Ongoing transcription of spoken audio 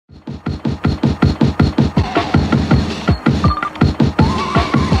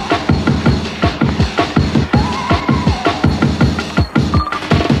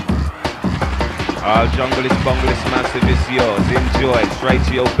jungle is bongle, it's massive, it's yours. Enjoy, straight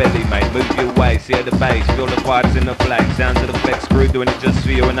to your belly, mate. Move your waist, hear the bass, feel the vibes in the flame. Sounds of the flex crew doing it just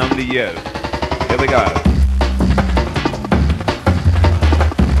for you and only you. Here we go.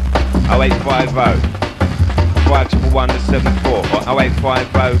 0850 511-74 or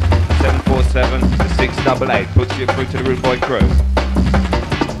 0850 747-688. Puts you through to the Rude Boy crew.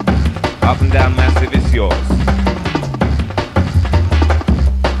 Up and down massive, it's yours.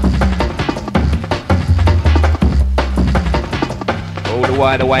 All the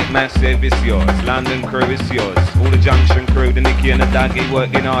wide awake massive, it's yours. London crew, it's yours. All the junction crew, the Nicky and the Dougie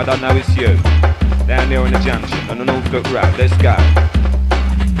working hard, I know it's you. Down there on the junction, on the Northcote Road, let's go.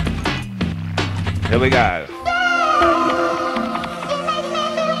 Here we go.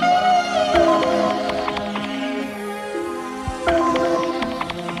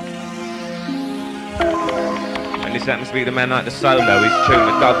 And this happens to be the man like the Solo, he's tuned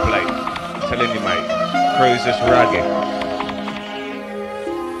the dub plate. I'm telling you, mate, crew's just rugged.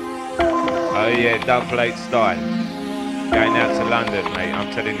 Oh yeah, dub plate style. Going out to London, mate, I'm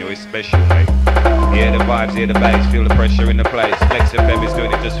telling you, it's special, mate. Hear the vibes, hear the bass, feel the pressure in the place. Flex FM is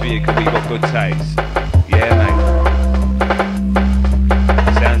doing it just for you, cause we got good taste. Yeah, mate.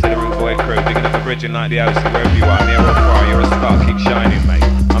 Sounds of the Rude Boy crew, picking up a bridging like the OC, wherever you are, near or far, you're a star, keep shining, mate.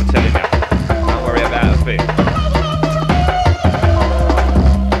 I'm telling you, don't worry about a thing.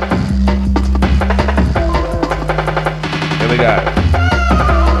 Here we go.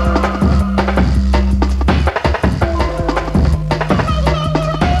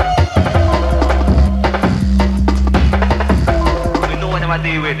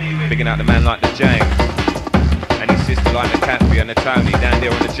 Picking out the man like the James and his sister like the Kathy and the Tony down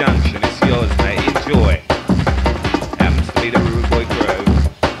there on the junction. It's yours, mate. Enjoy. Happens to be the Rude Boy crew.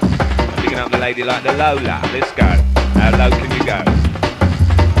 And picking up the lady like the Lola. Let's go. How low can you go?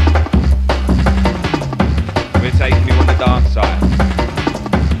 We're taking you on the dark side.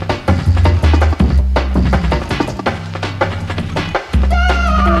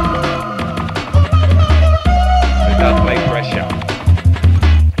 The dub plate pressure.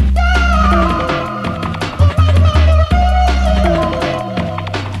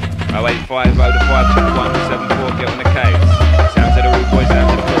 0850 to 511-74, get on the case. Sounds of the Rude Boy,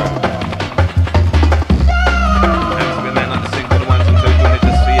 sounds of the crew. Happens to be a man like the single, the ones and twos doing it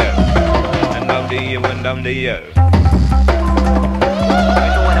just for you. And love to you and love to you.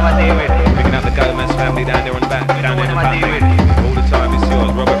 Picking up the Gomez family down there on the back, down there in the back. All the time it's yours.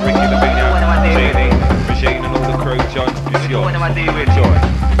 Robert, Ricky, Lavinia, Jeannie, Regine and all the crew. John, it's yours. Enjoy.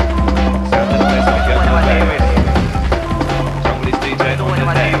 Sounds of the best, like get on the best. Jungle is DJ on the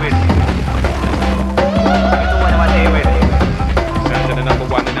deck. Sounds of the number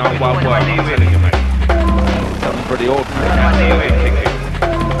one in our wild world, I'm telling you, mate. Something pretty ordinary.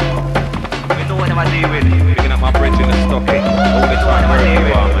 Picking up my bridge in the stocking. All the time, wherever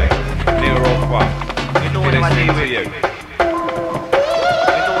you are, mate. Near or far. It is to you.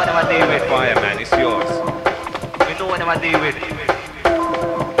 The fire, man, it's yours.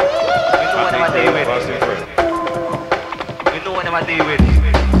 Passing through.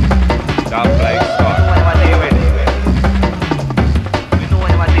 Dark plate start.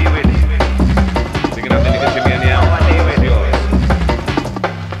 Picking up the nigga Jimmy and the Al. It's yours.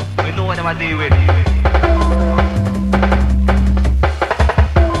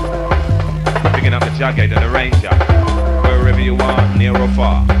 Picking up the Jughead and the Ranger. Wherever you are, near or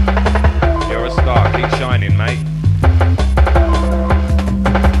far. You're a star, keep shining, mate.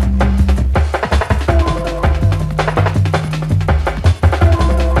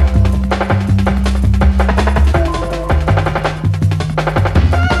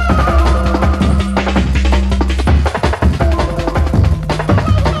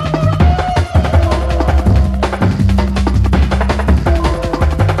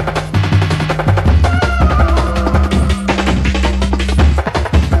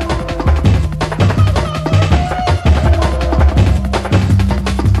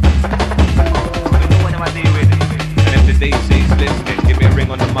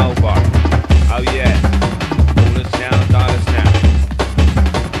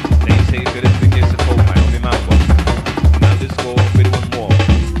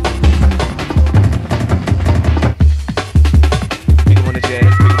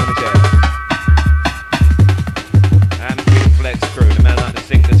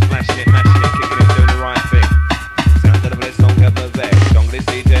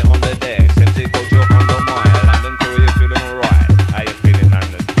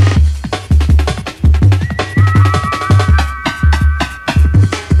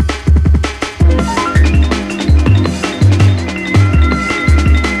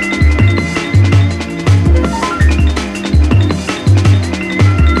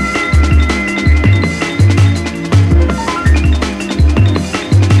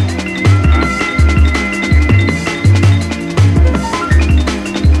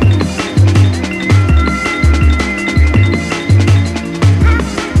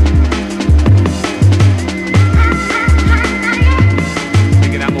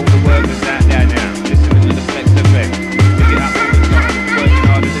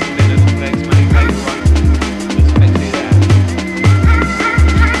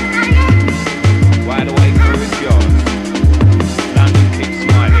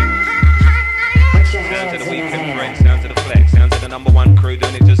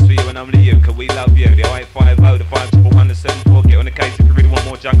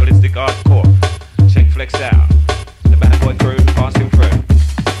 music hardcore. Check flex out. The bad boy crew passing through.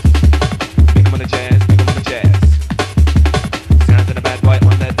 Big 'em on the jazz, big 'em on the jazz. Sounds of the bad boy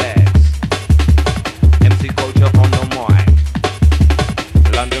on their bags. MC culture on the mic.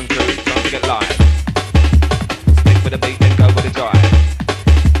 The London crew trying to get live. Stick with the beat then go with the drive.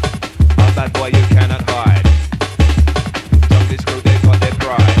 Our bad boy you cannot hide. Junglist crew they've got their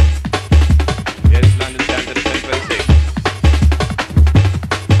pride. Yes, London down to the 1036.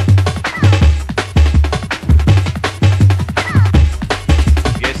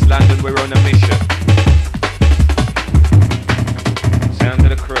 London, we're on a mission. Sound of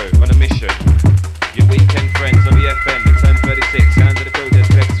the crew on a mission. Your weekend friends on the FM, the 1036. Sound of the crew, there's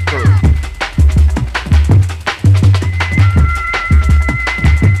Vex crew.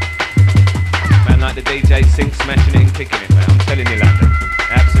 Man like the DJ sing, smashing it and kicking it, man. I'm telling you, London,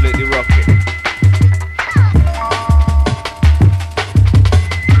 absolutely rocking.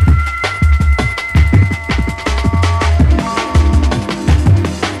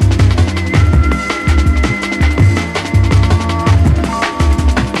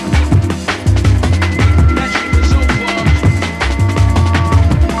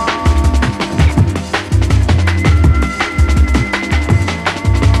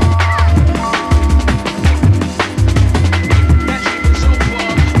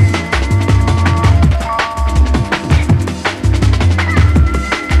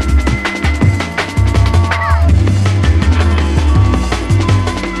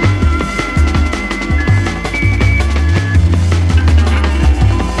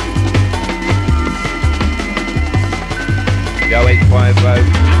 The 0850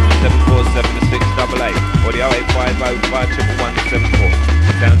 747 688 or the 0850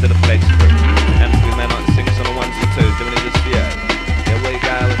 511 Down to the flex crew. Amsterdam men like to sing us on the ones and twos, doing it just for you. Here we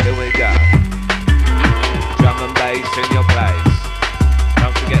go, here we go. Drum and bass in your place.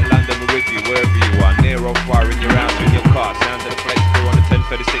 Don't forget London, we're with you wherever you are, near or far, in your house or in your car. Sound of the flex crew on the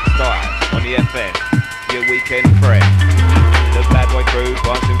 1036 dial, on the FM. Your weekend friend. The bad boy crew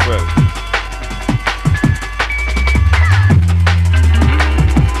passing through.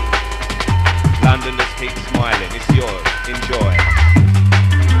 London, just keep smiling, it's yours, enjoy.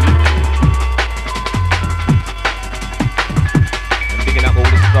 And digging up all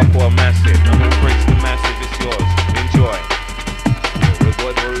the Stockwell massive, and all Brixton massive, it's yours, enjoy. Rude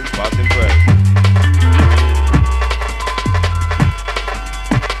boy Brew, passing through.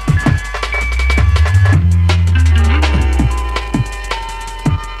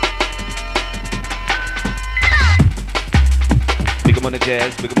 Big 'em on the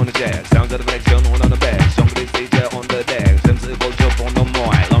jazz, big 'em on the jazz. Sounds of the legs, on the bag. Somebody's DJ on the deck. Sensible jump on the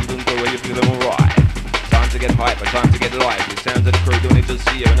mic. London crew, you feel alright. Time to get hyper, time to get live. The sounds of the crew doing it just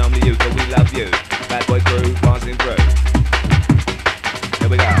for you, and I'm the you, so we love you. Bad boy crew, passing through. Here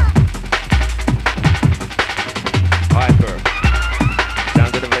we go. Hyper.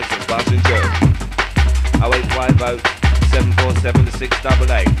 Sounds of the legs, passing through. 0850 747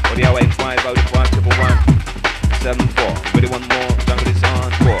 688 or the 0850 511 74. Really want more, jungle is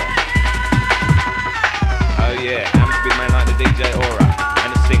on tour. Oh yeah, I'm a big man like the DJ Aura.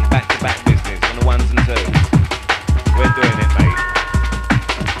 And a sing back-to-back business on the ones and twos. We're doing it, mate.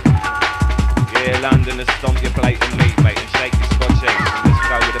 Yeah, London, to stomp your plate and meat, mate, and shake your Scotch eggs and just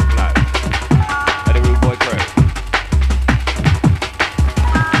go with the flow. At the Rude Boy crew.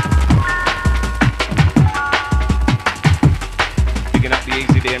 Picking up the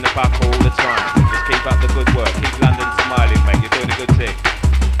easy day in the park all the time. Just keep up the good work. Keep London smiling, mate. You're doing a good thing.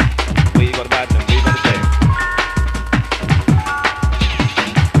 Where you got the bad them? Where you got the thing?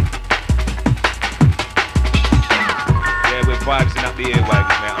 Yeah, we're vibesing up the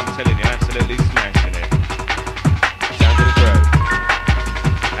earwaves, mate. I'm telling you, absolutely smashing it. Sound of the crew.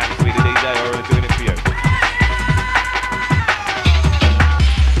 Happens to be the DJ or doing it for you.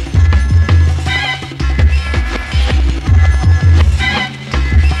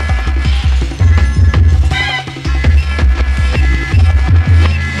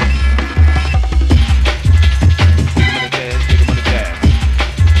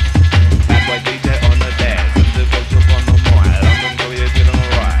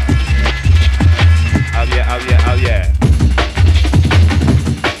 Oh yeah.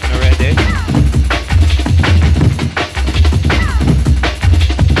 Ready?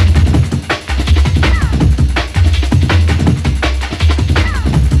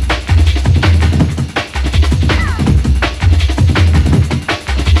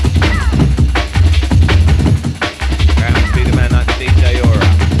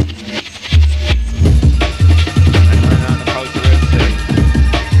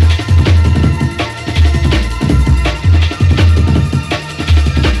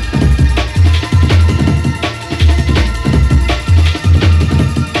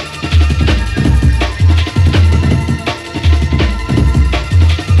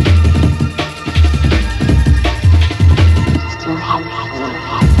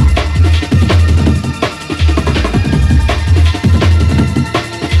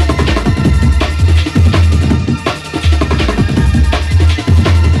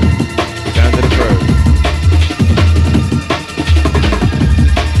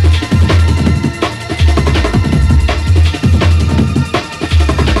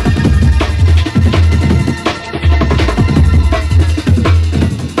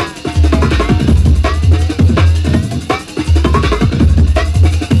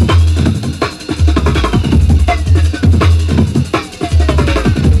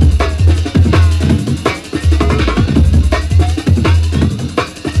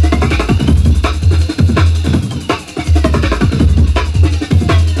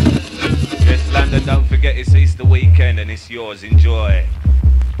 London, don't forget it's Easter weekend and it's yours, enjoy.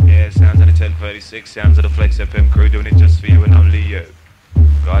 Yeah, sounds of the 1036, sounds of the Flex FM crew doing it just for you and only you.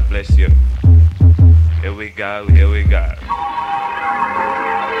 God bless you. Here we go, here we go.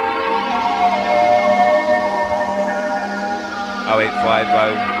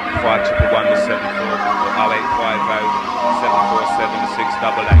 0850 511174 or 0850 747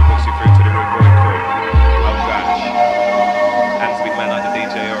 688 puts you through to the Rude Boy crew. Oh gosh. And big man like the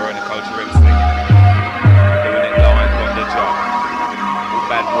DJ or in the culture MC. Doing it live on the job. All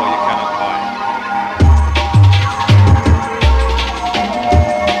bad boy you cannot hide.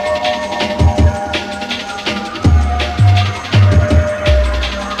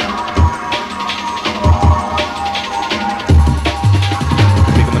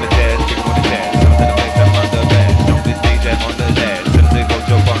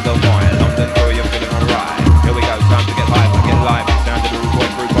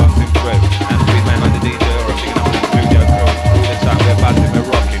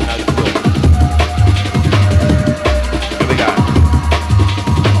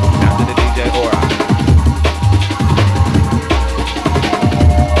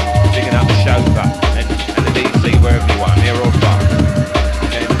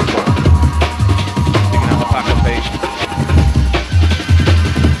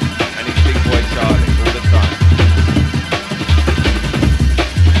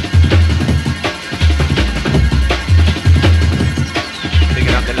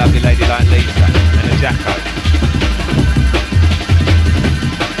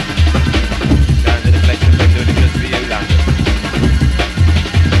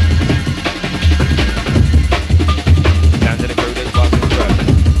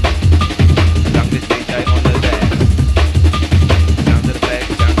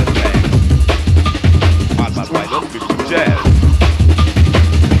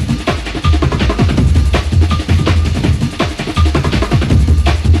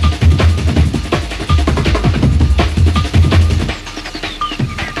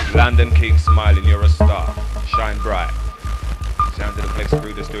 London, keep smiling, you're a star. Shine bright. Sounds of the Flex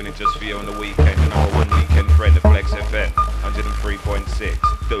crew that's doing it just for you on the weekend. The number one weekend friend of Flex FM,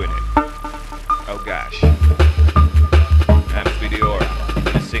 103.6, doing it. Oh gosh. And it's the aura.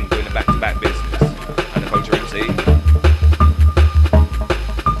 And it's Sing doing the back-to-back business. And the culture MC.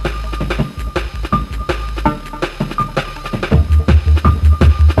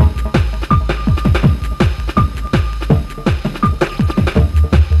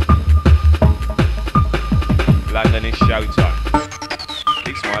 London is showtime.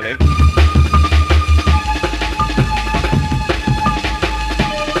 Keep smiling.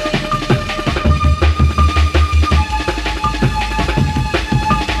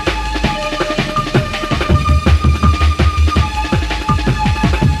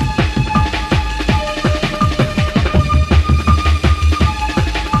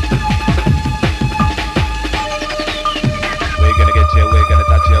 We're gonna get you, we're gonna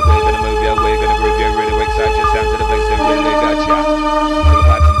touch you, we're gonna move you, we're gonna groove you, really excite you, sounds of the place that really got you. Feel the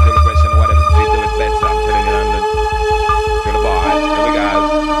vibes and feel the pressure, whatever you do it better, I'm telling you, London. Feel the vibes, here we go.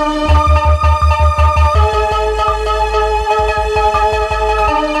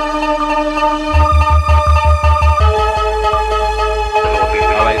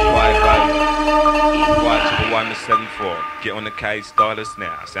 Get on the case, dial us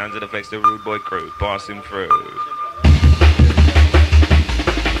now. Sounds of the Flex, the Rude Boy crew, passing through.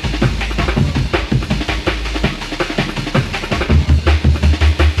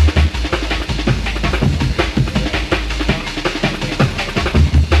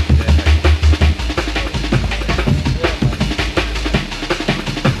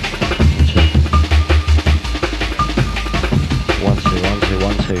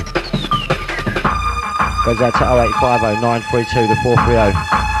 Goes out to 0850 932 to 430.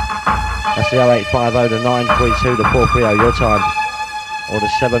 That's the 0850 to 932 to 430, your time. Or the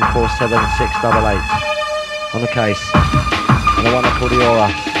 747 688 on the case. And the one I call the Aura.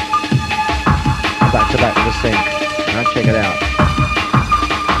 Back to back with the Sync. Now check it out.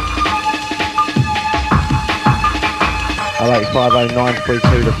 0850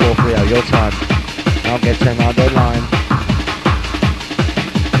 932 to 430, your time. I'll get 10 on the line.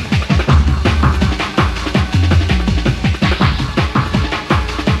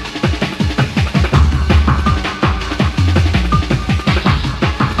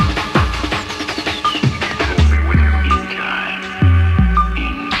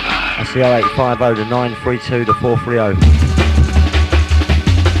 That's the 0850 to 932 to 430.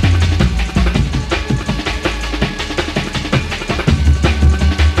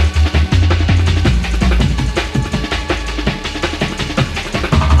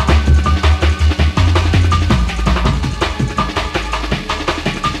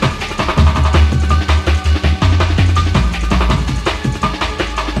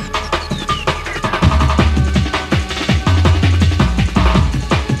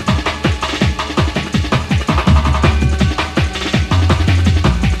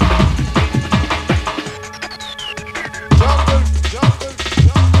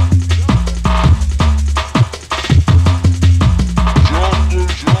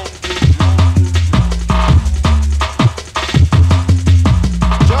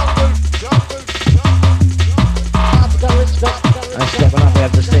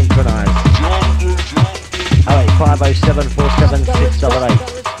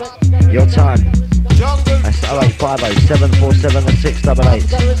 Your time. That's 0850 747 688.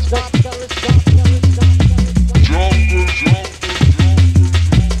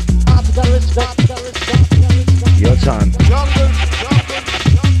 Your time.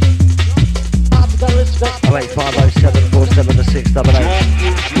 0850 747 688.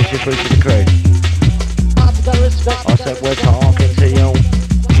 Push you through to the crew. I said we're talking to you.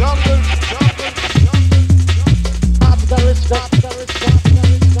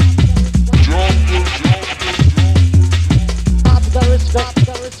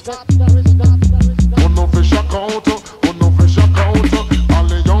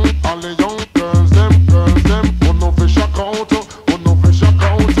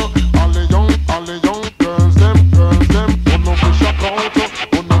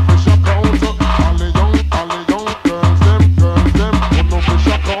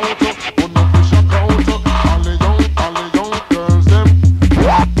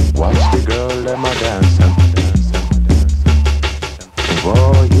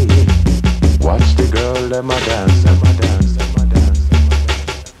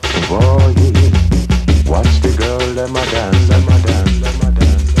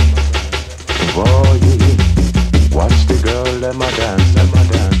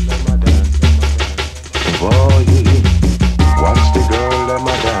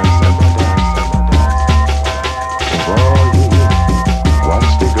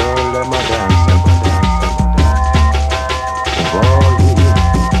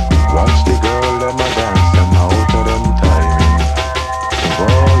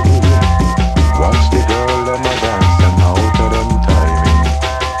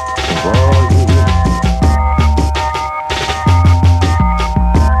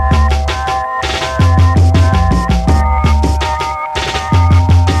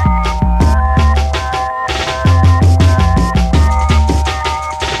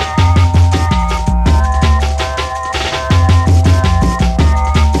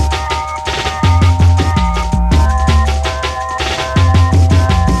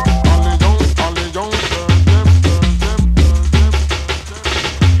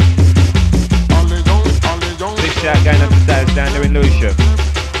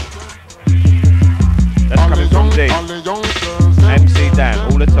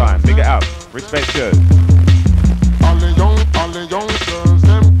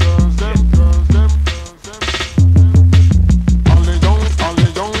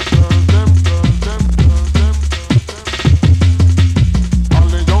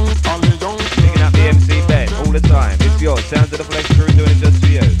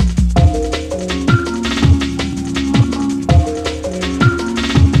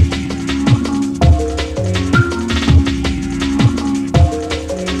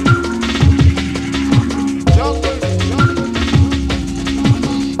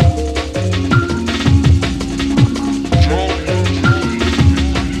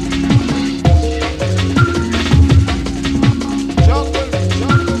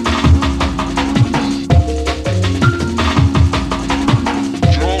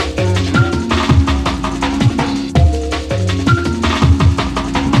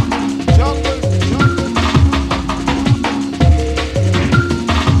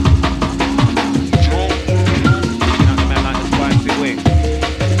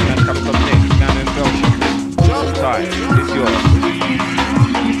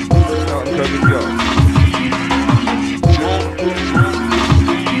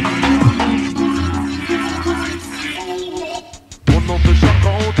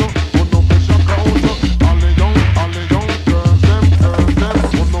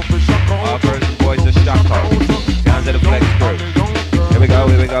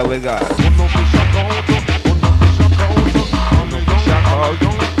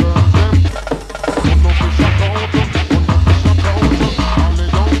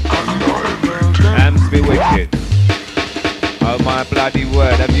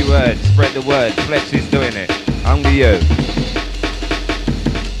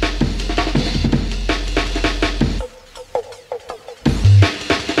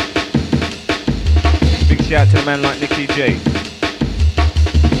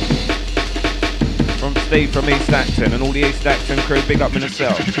 From East Acton and all the East Acton crew, big up in the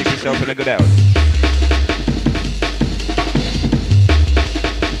cell. Keep yourself in a good health.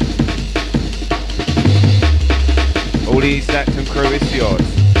 All the East Acton crew is yours.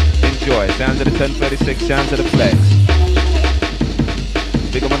 Enjoy. Sounds of the 1036, sounds of the flex.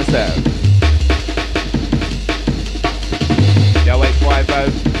 Big up on the cell. Yo,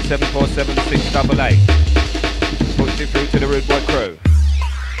 850 747 688. Push it through to the Rude Boy crew.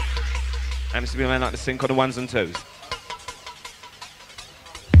 I'm just be a man like to sink on the ones and twos.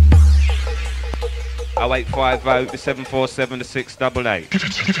 0850 747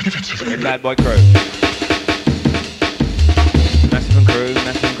 688. In Bad Boy Crew. Massive and Crew,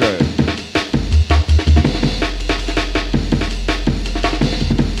 Massive and Crew.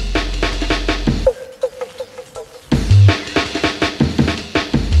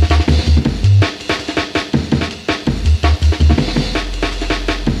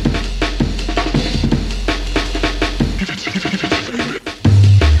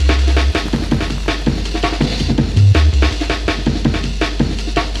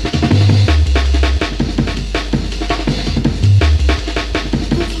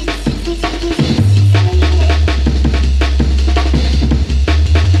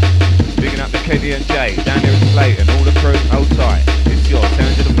 Kenny and Jay, down here in Clayton, all the crew, hold tight. It's yours,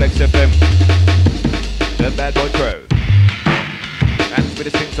 down to the Flex FM. The Bad Boy Crew. Hands with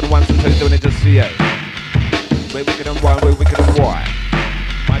the sings to the ones and twos doing it just for you. We're wicked and why, we're wicked and why.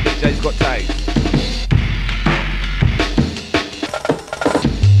 My DJ's got taste.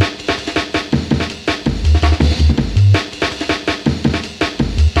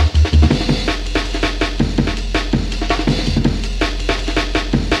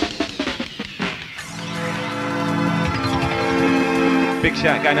 Big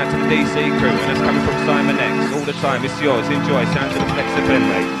shout going out to the DC crew, and it's coming from Simon X. All the time, it's yours, enjoy, shout to the Flex FM,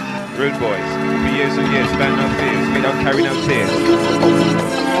 mate. Rude boys, for years and years, about no fears, we don't carry no tears.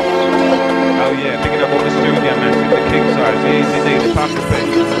 Oh yeah, picking up all the studio massive, the king size, the Easy D, the Pucker Pig,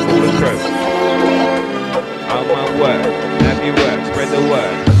 all the crew. Oh my word, have you work, spread the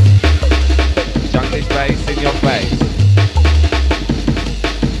word. Junglist bass in your face.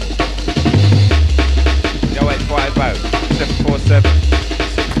 Yo 850 747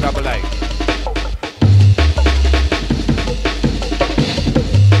 688.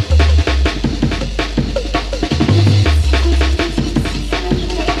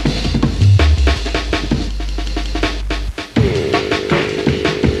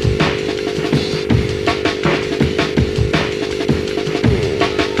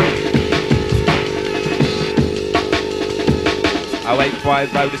 Oh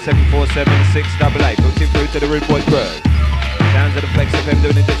 850 747 688. Booked in through to the Rude Boy Crew. Down to the Flex FM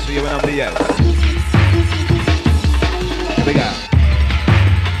doing it just for you and I'm the yes. Here we go.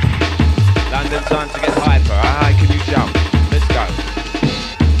 London time to get hyper. How high can you jump? Let's go.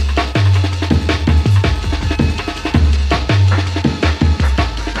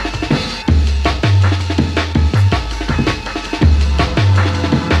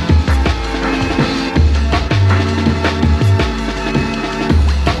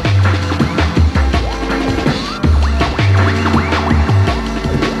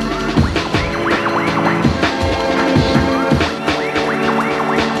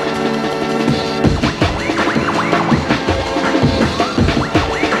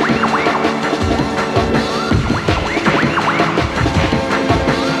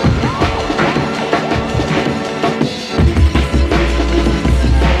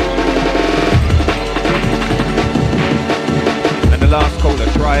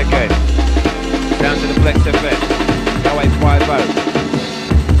 Try again. Down to the Flex FM. 0850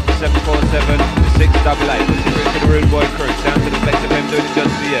 747 688. This is to the Rude Boy Crew. Down to the Flex FM doing it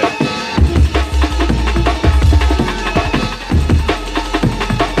just for you.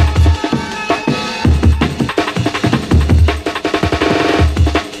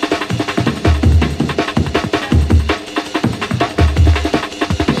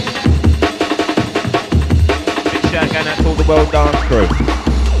 Big shout going out to all the World Dance Crew.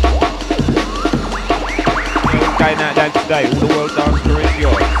 Going out down today, all the World Dance Crew is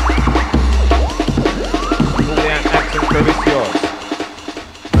yours. All the Accent Crew is yours.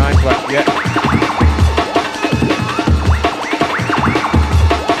 Nice one, yeah.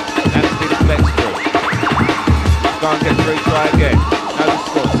 That's to the Flex Crew. Can't get through, try again. No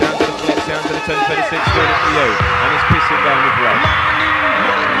score, sound to the Flex, sound to the 1026, doing it for you. And it's pissing down with love.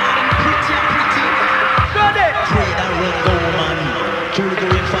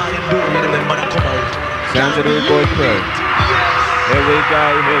 Sounds of the Rude Boy Crew. Here we go,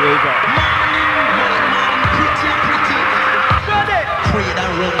 here we go. Pray that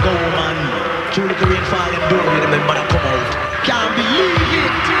run go, man. Through the rain, fire and door, remember to come out. Can't believe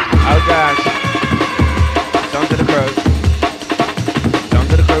it. Oh gosh. Sounds of the crew. Sounds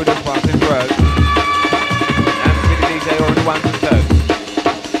of the crew that's passing through. And the DJ on the ones and twos.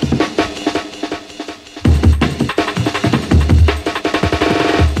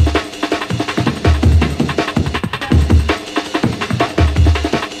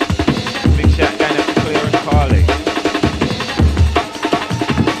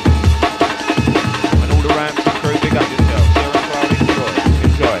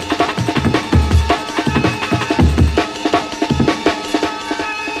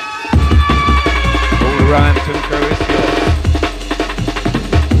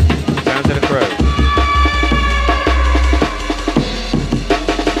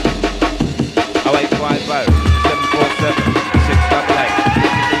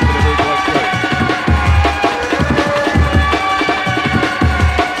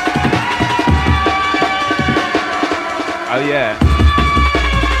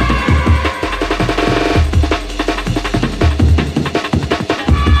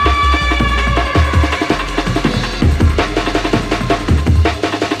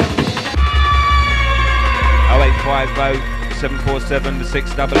 747 to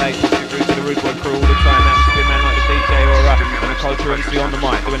 688. Pushing through to the Rude Boy crew all the time. That must be a man like the DJ or and the Culture MC on the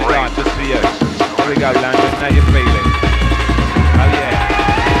mic, doing it live just for you. Here we go, Landon. How you feeling? Oh yeah.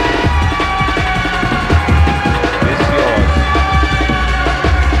 It's yours.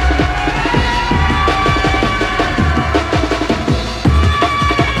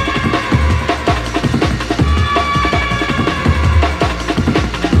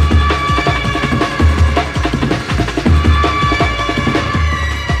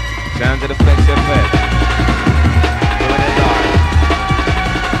 Sounds of the Flex FM. Doing it live.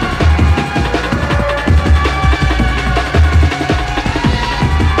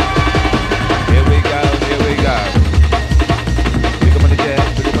 Here we go, here we go. Pick up on the jet,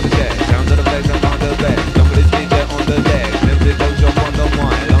 pick up on the jet. Sounds of the Flex FM on the bed. Jump with the DJ on the deck. Music goes jump on the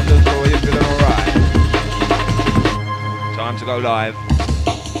wine. London tour, you're feeling alright. Time to go live.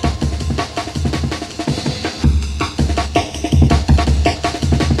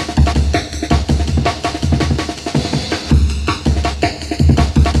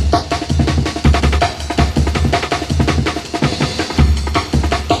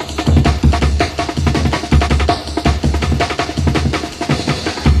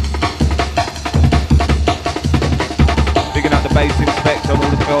 Bass Inspector, all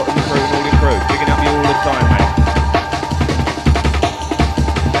the felt and the crew and all your crew. Picking up you all the time, mate.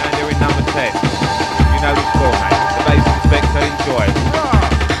 Down here in number 10. You know the score, mate. The Bass Inspector, enjoy.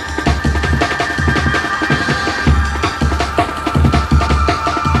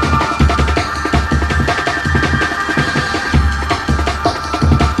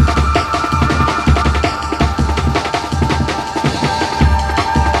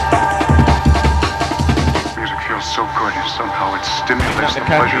 So good, somehow it stimulates the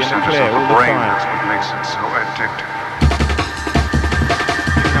pleasure centers of the brain. That's what makes it so addictive.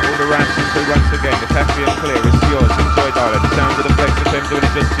 Picking up all the ramps and crew once again. The Cafe and Clear is yours. Enjoy, darling. The sounds of the Flex FM doing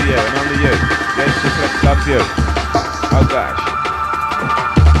it just for you and only you. Yes, the Flex loves you. Oh gosh.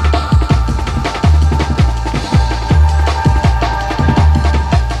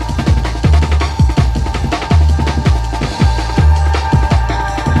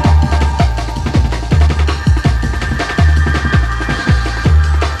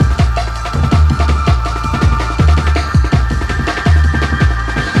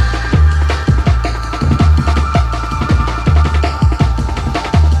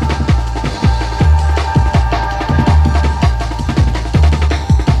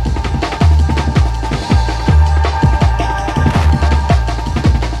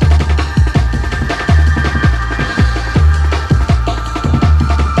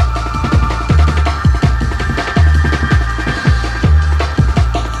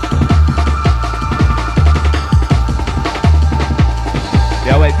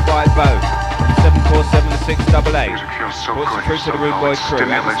 So good, somehow it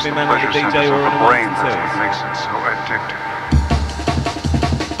stimulates the pleasure centers of the brain. That's what makes it so addictive.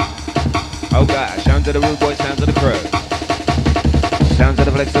 Oh gosh, sounds of the Rude Boy, sounds of the crew. Sounds of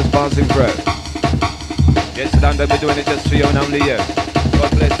the Flexers bouncing through. Yes, London, we're doing it just for you and only you.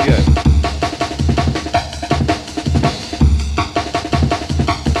 God bless you.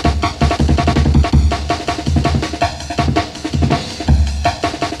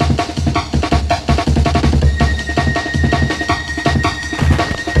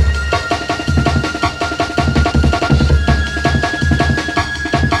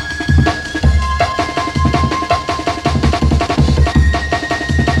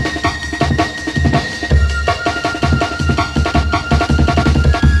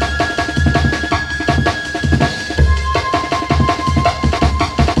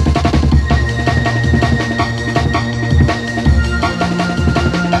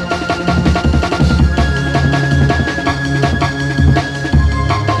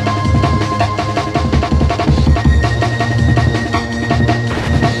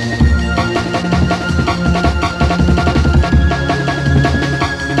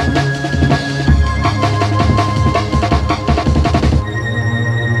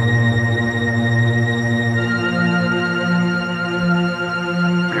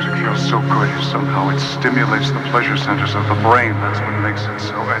 Somehow it stimulates the pleasure centers of the brain. That's what makes it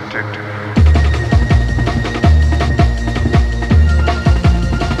so addictive.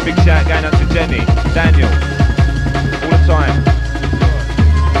 Big shout going out to Jenny, Daniel, all the time.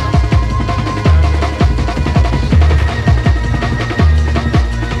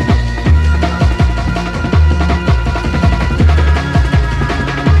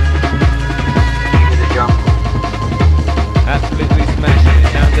 Absolutely smashing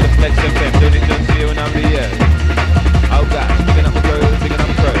it down to the Flex FM, doing it just for you and only you. Oh gosh, picking up the crew,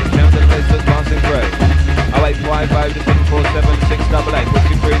 down to the Flex that's passing through. 0850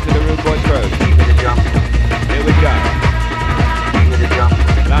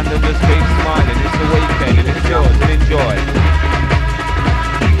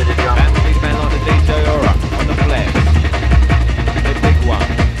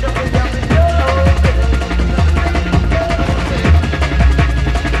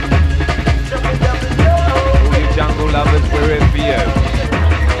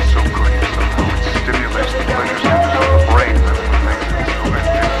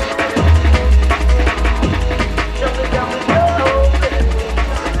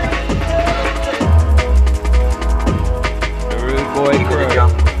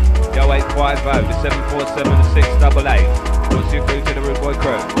 the Rude Boy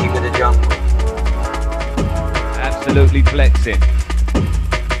crew. King of the jungle. Absolutely flexing.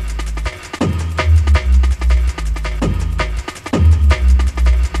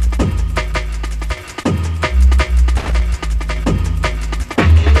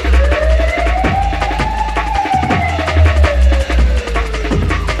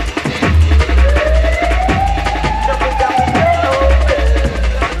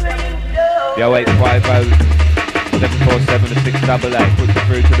 Yo, 850 747 688. Puts it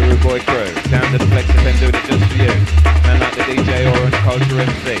through to the Rude Boy crew. Sound of the Flex FM doing it just for you. Man like the DJ or an culture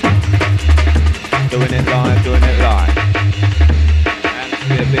MC. Doing it live, doing it live. And to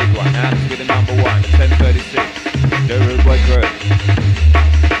be a big one. Now to be the number one. 1036. The Rude Boy crew.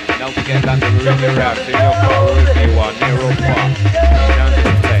 Don't forget London, we're in your house, in your car, wherever you are, near or far. Sound of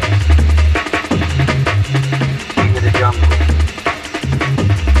the Flex. King of the jungle.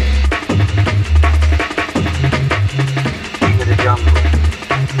 Jungle.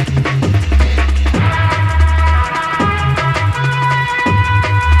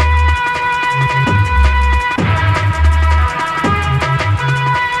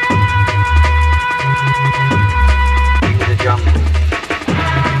 King of the jungle.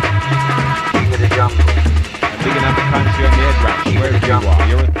 King of the jungle. And bigging up the country on the head rush, wherever you are,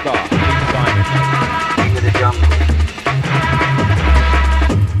 you're a star, keep signing. King of the jungle.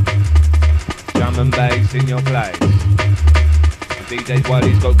 Drum and bass in your place. DJ's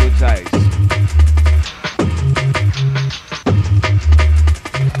Wiley's got good taste.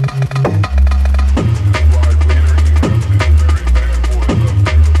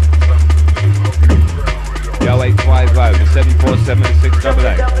 Yo, 850 747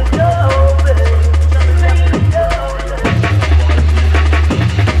 688.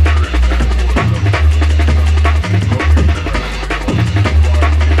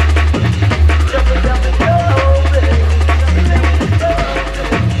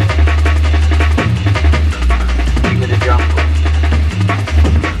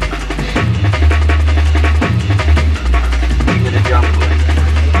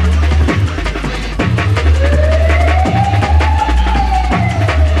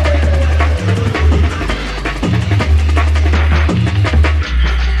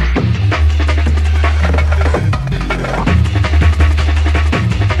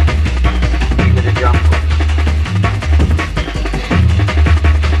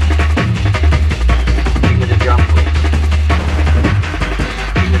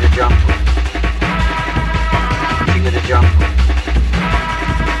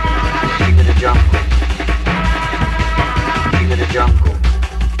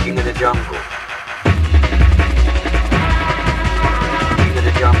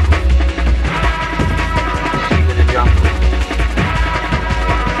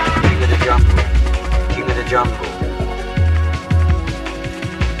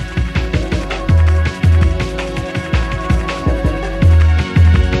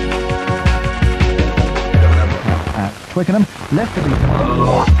 Twickenham, left to be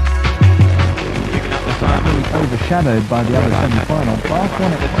overshadowed by the other semi-final. Bath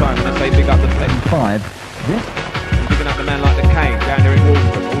won At the time when I say big up the Flex. 5. This Picking up the man like the Kane, down there in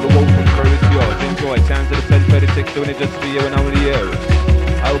Waltham. All the Waltham crew is yours. Enjoy. Sounds of the 1036 doing it just for you and only you.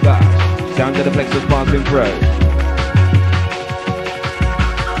 Oh gosh. Sounds of the Flex was passing through.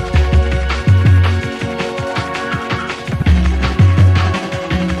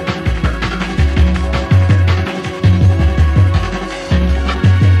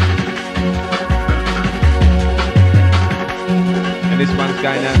 This one's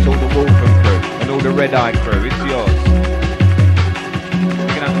going out to all the Waltham crew and all the Red Eye crew, it's yours.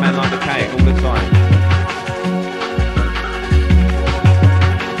 Picking up the man like the Kane all the time.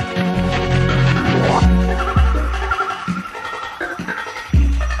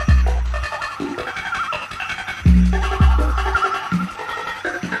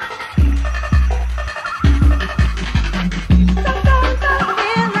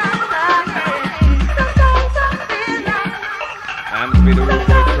 Be the Rude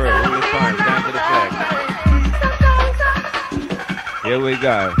Boy crew all the time, down to the Flex. Here we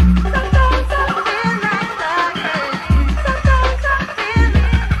go.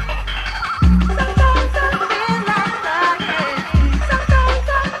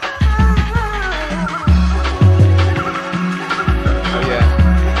 Oh yeah.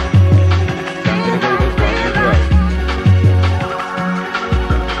 Down to the Rude Boy crew.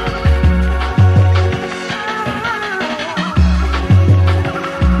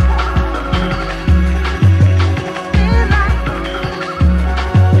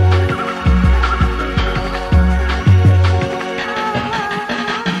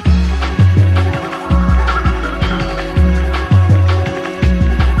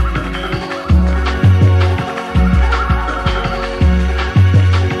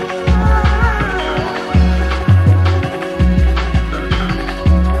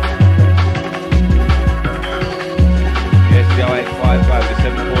 the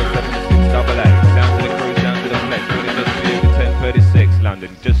 747-688. Sound to the crew, sound to the flex. Doing it just for you, the 1036, London,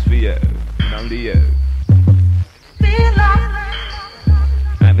 just for you. And only you.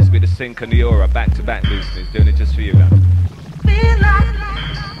 Atmosphere, the Sync and the Aura, back-to-back business. Doing it just for you, London.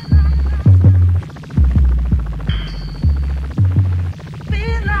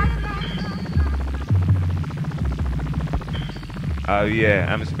 Oh yeah,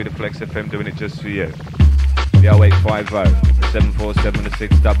 Atmosphere, the Flex FM, doing it just for you. The 0850, the 747, the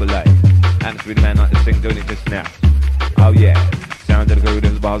 688. Atmosphere, the man like the Sing, doing it just now. Oh yeah, sound of the crew,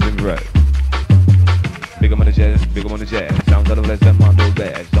 there's bars in row. Big up on the jazz, big up on the jazz. Sound of the less than my do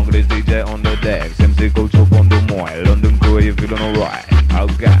bad. Song of this DJ on the decks. MC Coach up on the moy. London crew, you feeling alright. Oh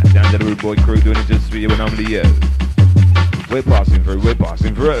god, sound of the rude boy crew, doing it just for you and only you. We're passing through, we're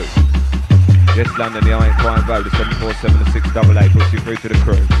passing through. Yes, London, the 0850, the 747, the 688 puts you through to the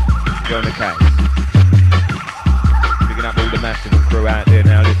crew. Go on the case. Picking up all the massive crew out there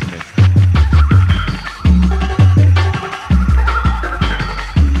now listening.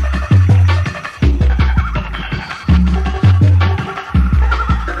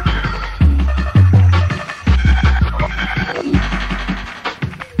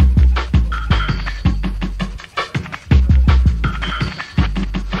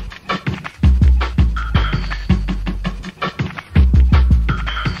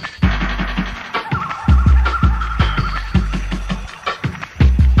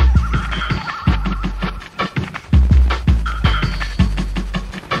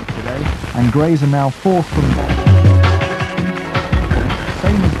 And Greys are now fourth from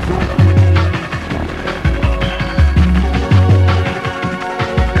same as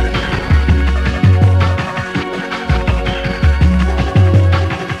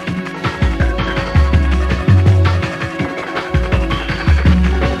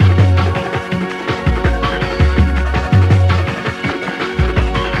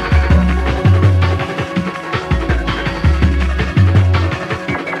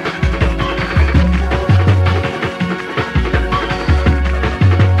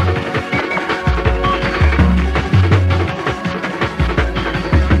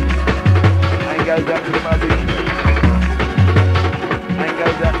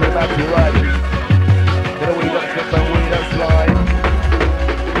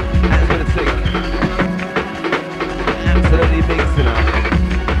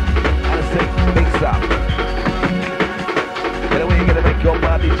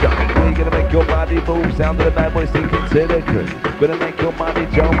sound of the bad boy sinking to the crew. Gonna make your body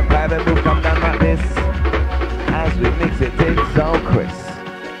jump, have it will come down like this. As we mix it in so crisp.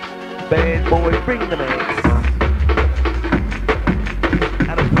 Bad boy, bring the mix.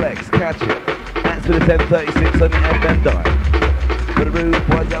 And a flex, catch it. That's for the 1036 on the FM dial. For the rude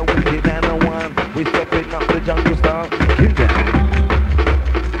boys are wicked and the one. We stepping up the jungle style. Cue down.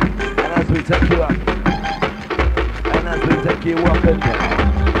 And as we take you up. And as we take you up and down.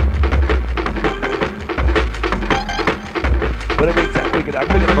 But every time we get up,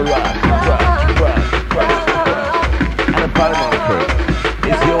 we're gonna run. And a Panama crew.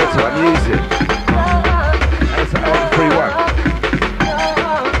 It's your time, use it. And it's on 3-1.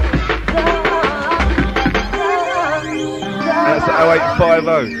 And it's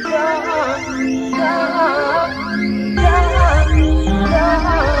 0850.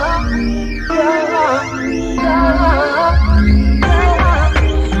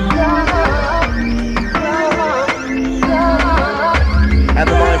 And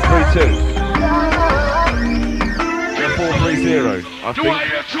the 932. And 430, I think.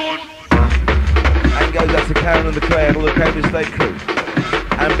 And goes out to Karen and the Claire and all the Cambridge State crew.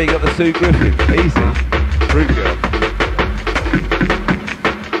 And big up the Sue Griffin. Easy. Fruit girl.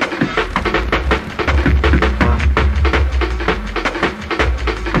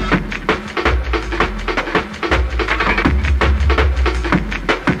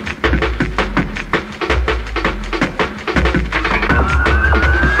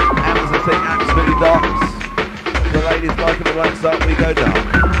 We go down.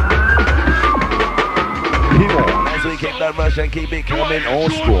 Keep on as we keep that rush and keep it coming all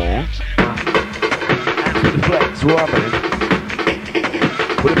strong. And to the flex rubbing.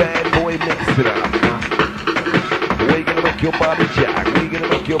 With a bad boy mix it up. We're gonna make your body jack. We're gonna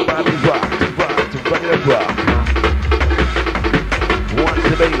make your body rock. To ready to rock. Want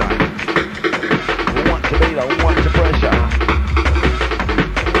to be like. Want to be like. Want to pressure.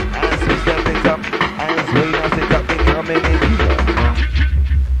 As we step it up. As we now sit up. We're coming in.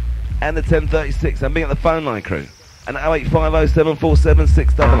 And the 1036, I'm being at the phone line crew. And 0850 747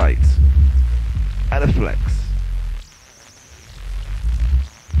 688. And a flex.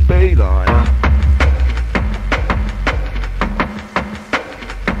 Beeline.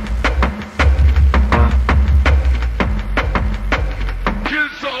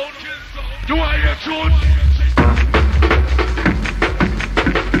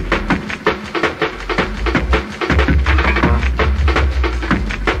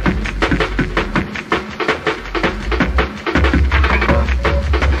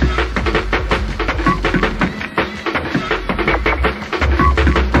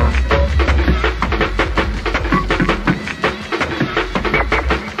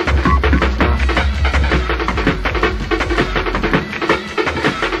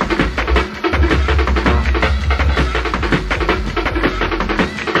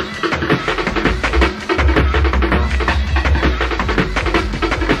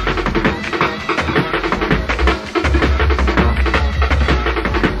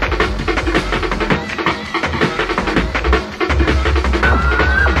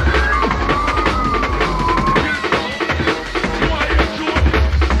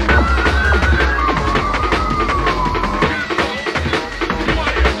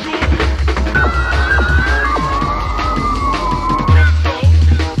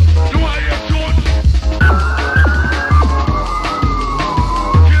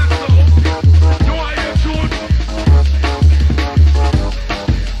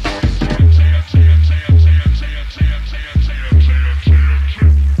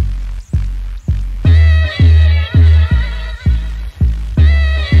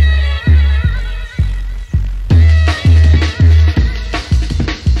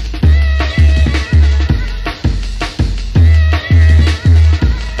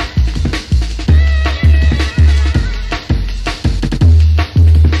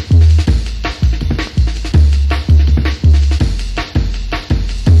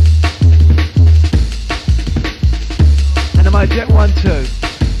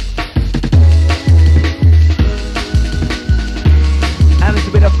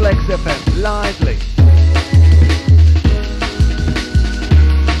 lively.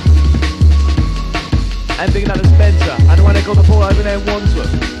 And big another Spencer, and the one they got the ball over there in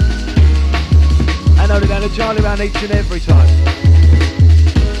Wandsworth. And only down to Charlie round each and every time.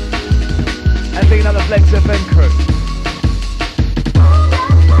 And big another Flex FM crew.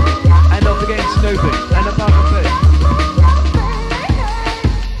 And not forgetting Snoopy, and the Papa Pig.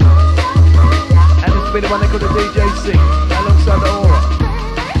 And this will be the one they call the DJC, alongside the Aura.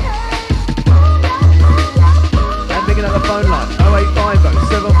 And big another phone line, 0850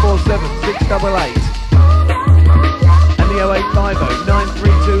 747 688. And the 0850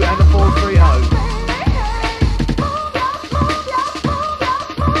 932 and the 430.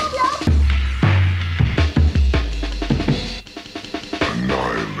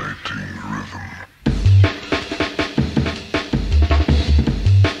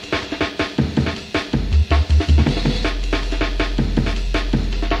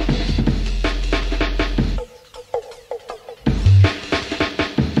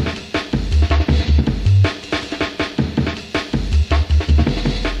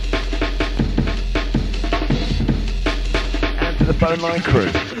 Phone line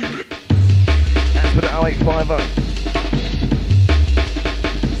crew. That's for the 0850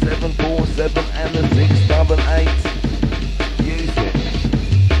 747 and the 688. Use it.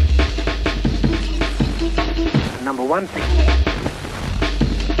 Number one thing.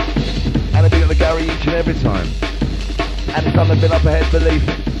 And a big on the Gary each and every time. And it's on the bit up ahead, believe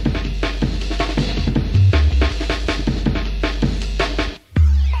me.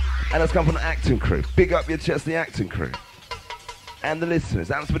 And it's come from the Acton crew. Big up your chest, the Acton crew. And the listeners,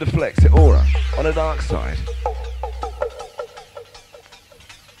 that's with the Flex, the Aura, on the dark side.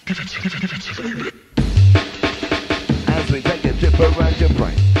 As we take a trip around your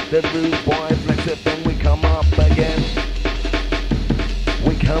brain, the rude boy Flex FM, we come up again.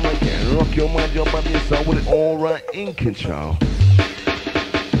 We come again, rock your mind, your body, your soul, with the Aura in control.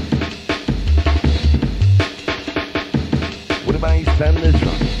 With the bass and the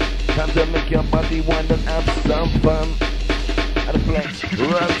drum, time to make your body wind and have some fun. And the Flex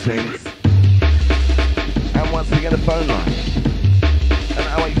routines. And once again the phone line. And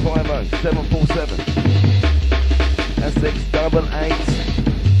 0850 747 and 688.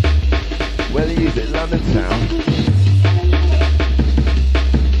 Where they use it, London town.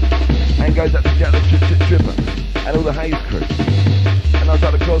 And goes up to Jack the Tripper and all the Hayes crew. And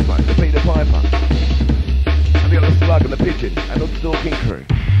outside the Crossline, the Peter Piper. And we got the Slug and the Pigeon and all the Dorking crew.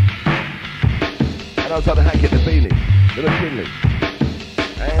 And outside the Hackett, the Beanie. The McKinley,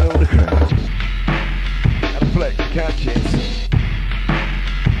 and all the crowd, and the Flex, catch it.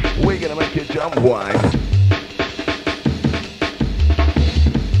 We're gonna make you jump wide.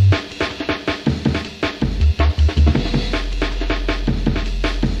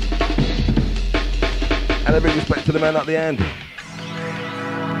 And a big respect to the man like the Andy.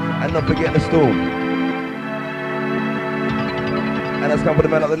 And not forgetting the Storm. And that's come for the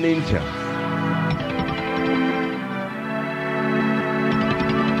man like the Ninja.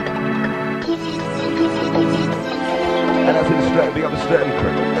 And that's in the Stratton, big up the Stratton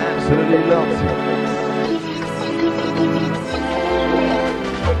crew. Absolutely loves it.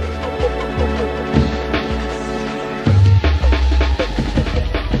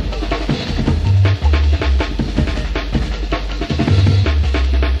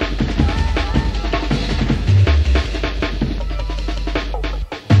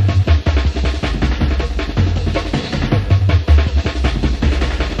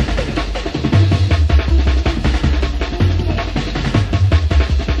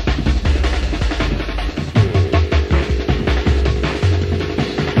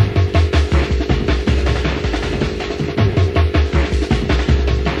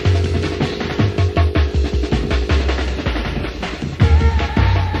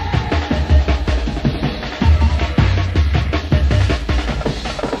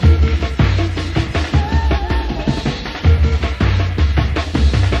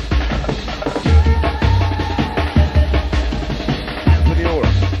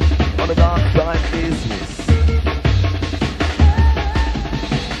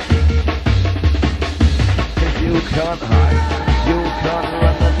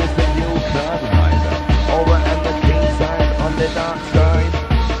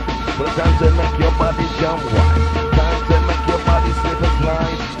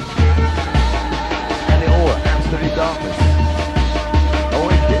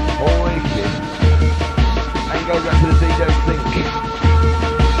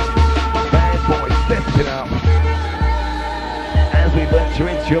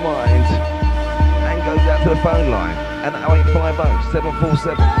 Your mind and goes out to the phone line and 0850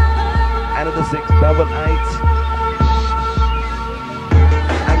 747 And of the 688.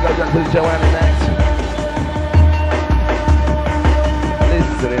 And goes up to Joanna next.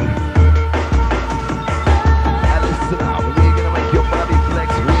 Listening. And listen up. We're gonna make your body flex.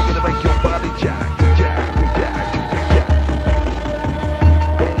 We're gonna make your body jack.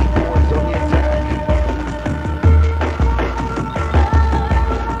 Benny boys on the attack.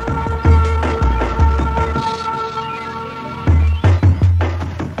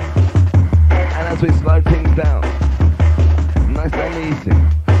 And as we slow things down, nice and easy.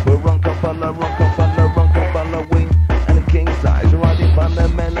 We'll rock up on the wing. And the king size riding on the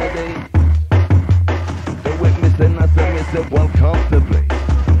melody. The witness and us and miss it well comfortably.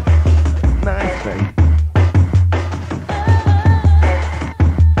 Nicely.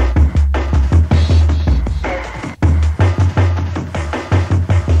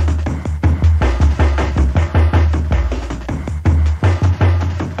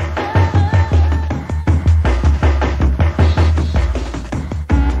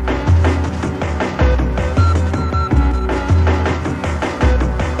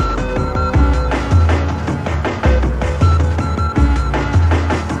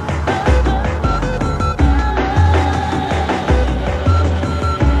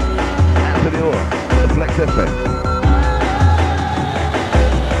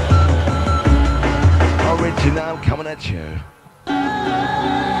 Original coming at you. And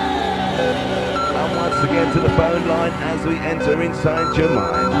once again to the phone line as we enter inside your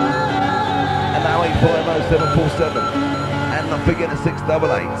mind. And now 850-747. And not forget the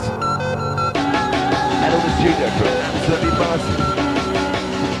 688. And all the studio crew, absolutely buzzing.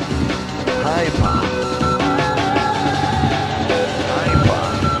 Hyper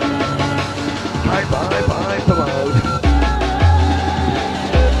mode.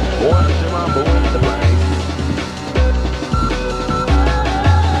 Watch the rumble in the place.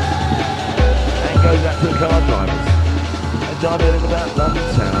 And goes out to the car drivers. And driving in about London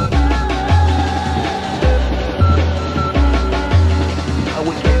town. And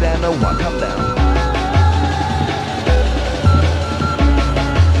we get down, no one come down.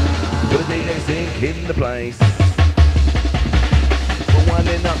 Put a DJ sink in the place. We're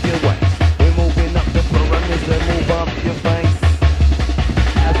winding up your waist. We're moving up the perimeter, move up your face.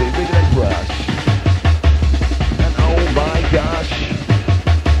 As we big let's rush. And oh my gosh.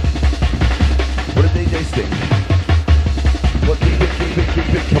 What a DJ sing. Well keep it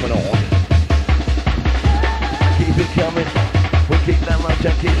coming on. Keep it coming. We'll keep that much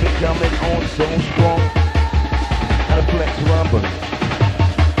and keep it coming on so strong. And a flex rumble.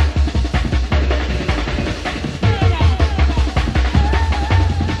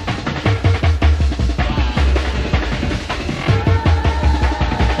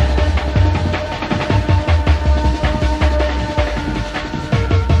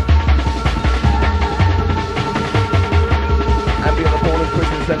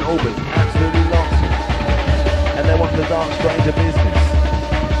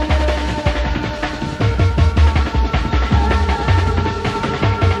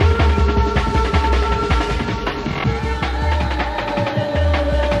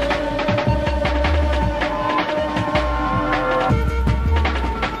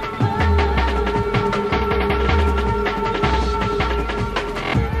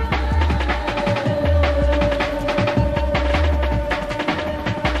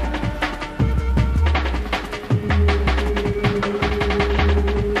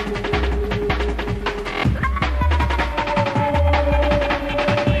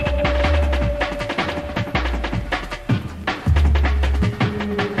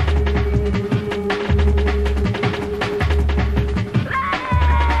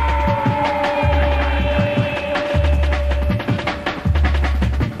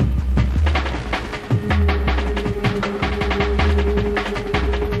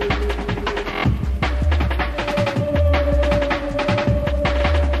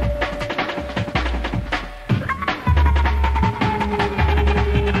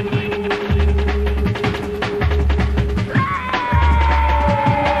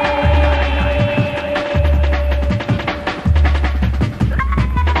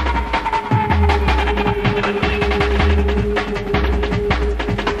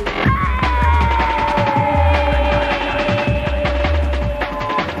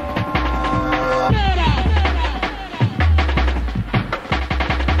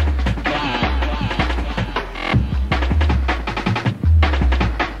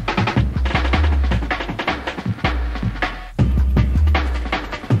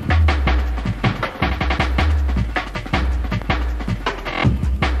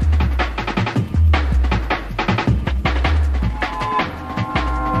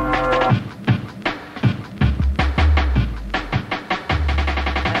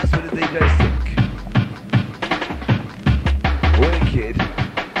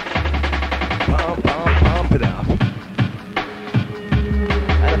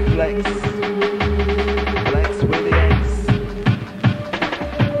 Flex. Flex with the X.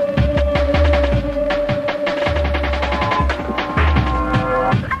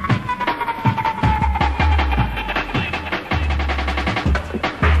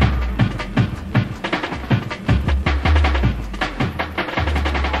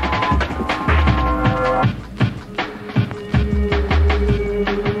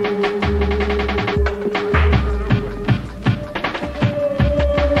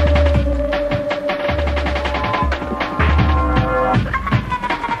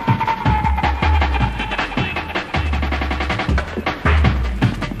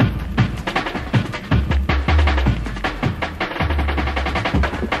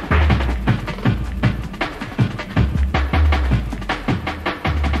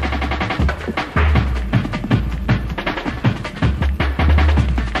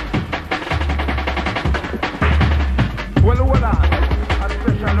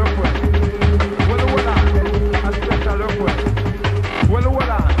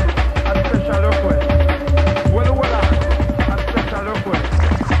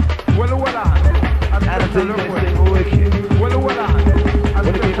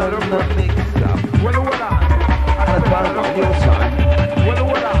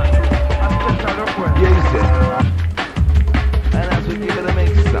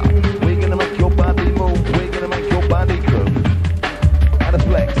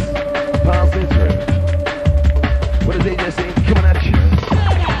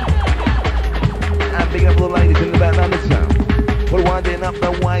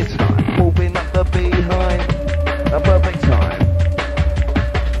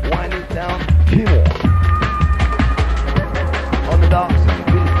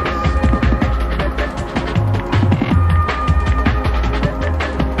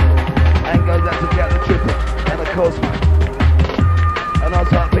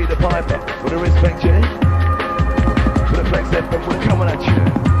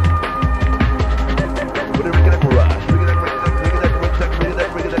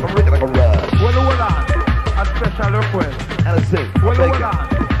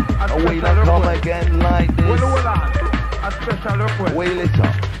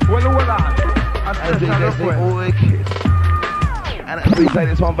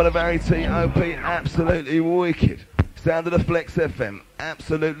 T.O.P. absolutely wicked. Sound of the Flex FM,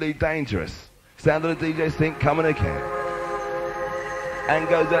 absolutely dangerous. Sound of the DJ Sync coming again. And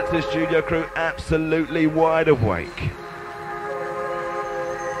goes out to the studio crew, absolutely wide awake.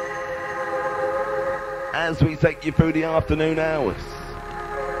 As we take you through the afternoon hours.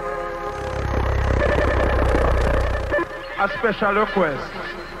 A special request.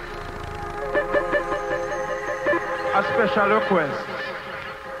 A special request.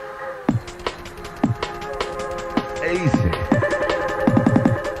 Easy.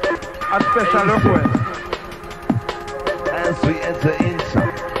 A special request. As we enter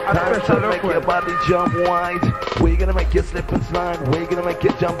inside, time to make your body jump wide. We're gonna make you slip and slide. We're gonna make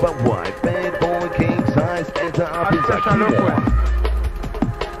you jump up wide. Bad boy, king size, enter up inside.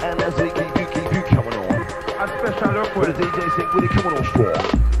 And as we keep you coming on. A special request. With the DJ Sync, with it coming on strong.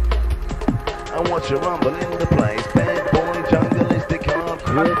 And watch you rumble in the place. Bad boy, jungleistic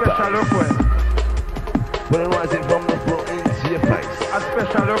hardcore. A special request. When it rising from the floor into your face. A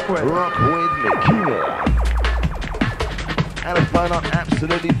special request. Rock with me, Kino. And the phone up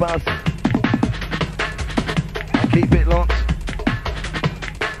absolutely buzzing. I keep it locked.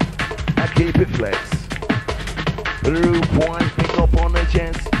 I keep it flex. The roof wine, pick up on the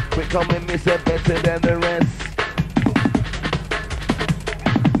chest. We come and miss it better than the rest.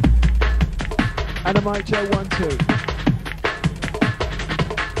 And a mic check 1, 2.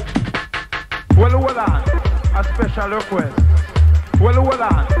 Well, hold on, a special request. Well, hold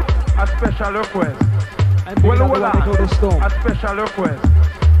on, a special request. Well, hold on, a special request.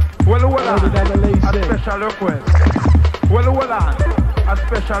 Well, hold on, a special request. Well, hold on, a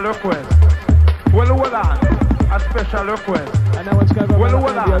special request. Well, hold on, a special request. And now it's going to well,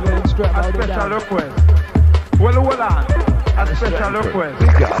 hold on, a special request. Well, hold on, a special request.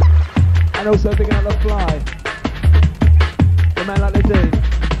 And also picking up the fly. The man like the Dean.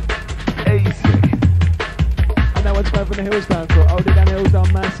 Easy. And now it's going from the Hillsdown crew. Hold it down,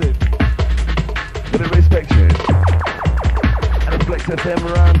 Hillsdown massive. With a respect tune. And a Flex FM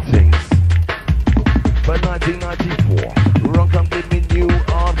rantings. For 1994. Rock come give me new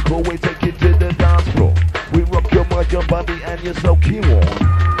hardcore. We take you to the dance floor. We rock your mind, your body and your soul. Keep on.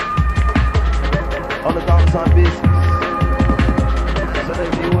 On the dance side business.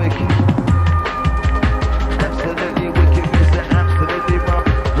 Absolutely wicked. Absolutely wicked. Mr. Absolutely rough.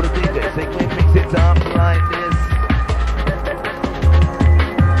 With a DJ, think we mix it up like this.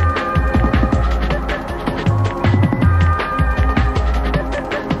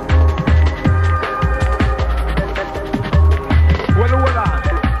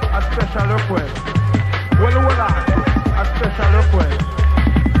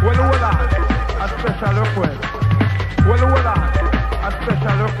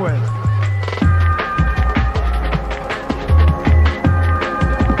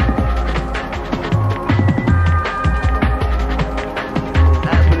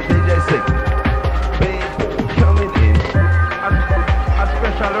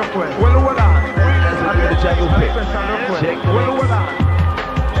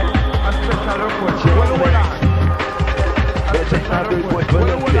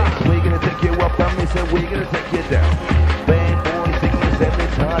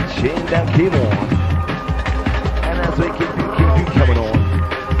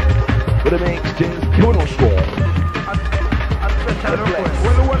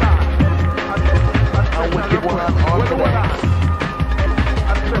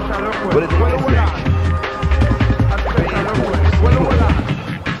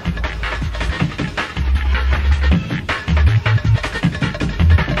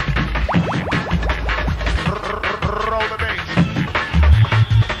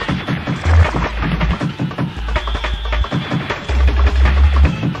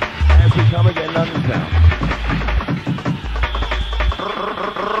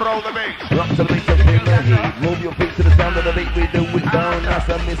 Roll the bass. Rock to the beat and feel the heat. Move your feet to the sound of the beat. We do it down as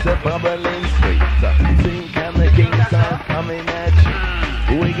a Mr. Bubbling Sweet. Sing and the king sound coming at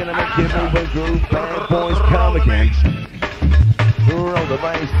you. We're gonna make you move and groove. Bad boys come again. Roll the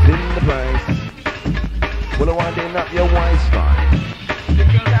bass in the place. Well, winding up your waistline.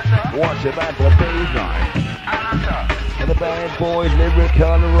 Watch your back for the baseline. And the bad boys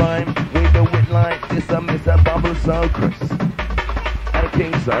lyrical rhyme. We do it like this. I miss a bubble so crisp. And the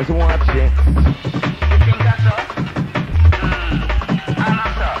king size, watch it.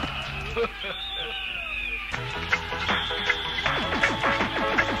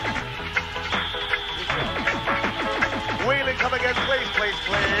 Wheeling, come again, please.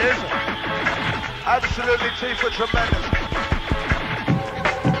 Absolutely chief with tremendous.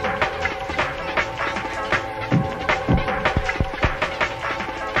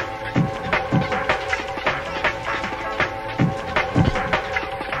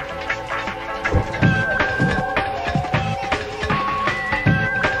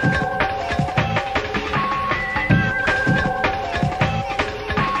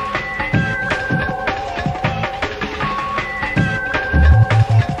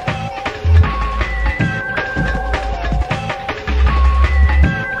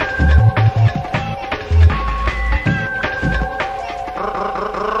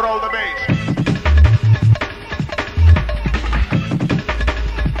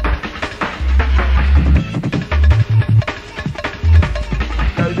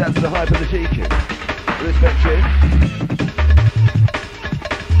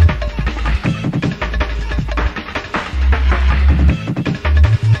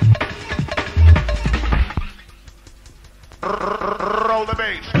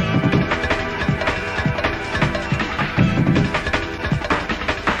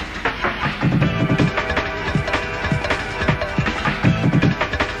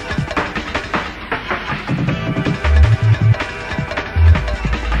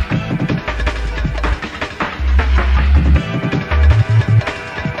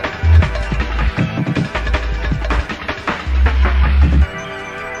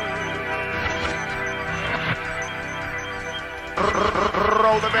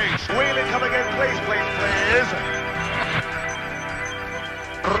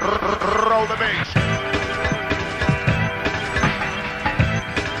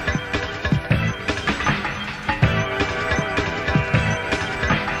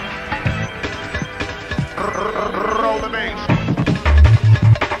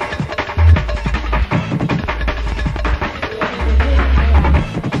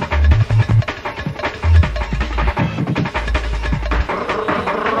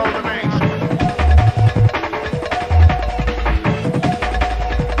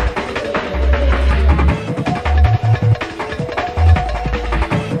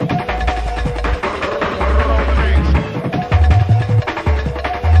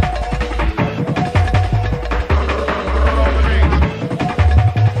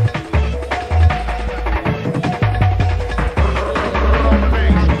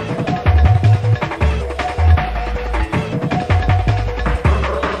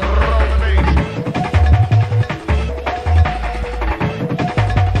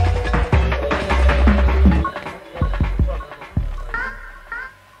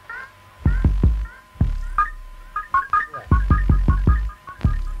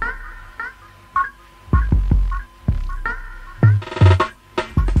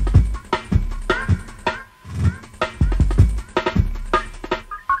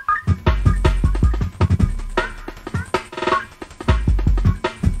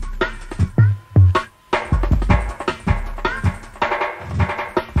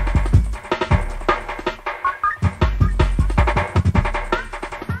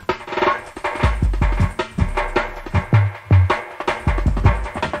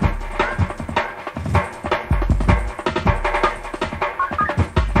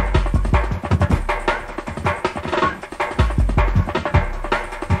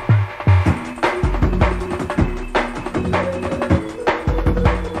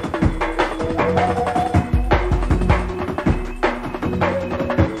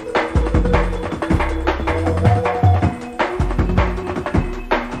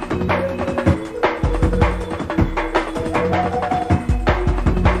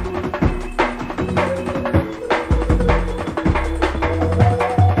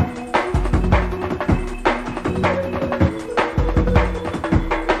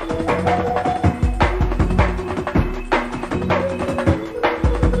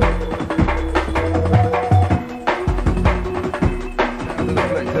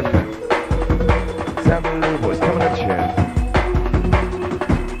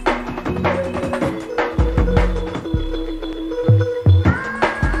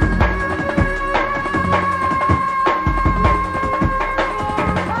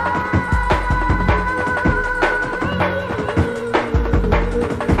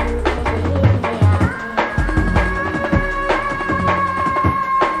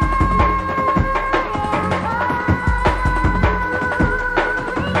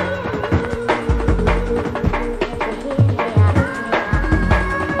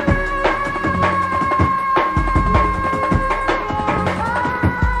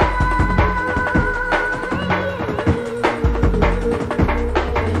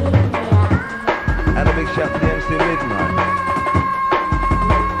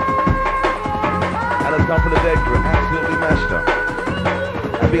 Come from the dead crew, absolutely mashed up.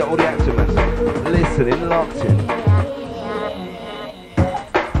 And we got all the activists listening, locked in.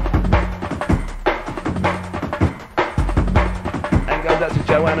 And goes out to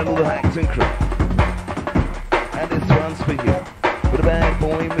Joanne and all the Hackton crew. And this one's for you. With a bad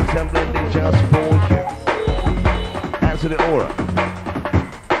boy mix and blending just for you. Answer the aura.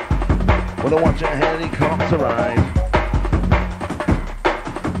 Well, I watch a helicopter ride.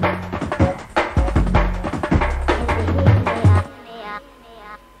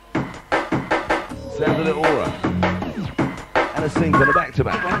 Sounds of the aura. And a sings on the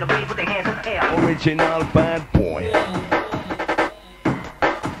back-to-back. Original bad boy.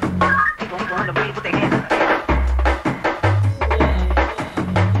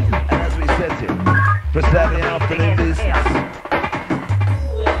 And as we set it for a Saturday afternoon business.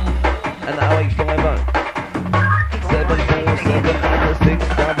 And the 0850 747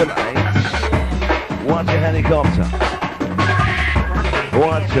 688. Watch your helicopter.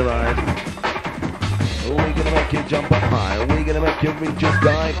 Watch your ride. Are we gonna make you jump up high? Are we gonna make you reach your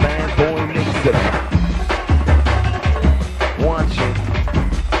sky? Bad boy, mix it up. Watch it.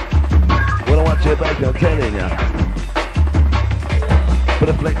 Wanna watch it, baby, I'm telling ya. Put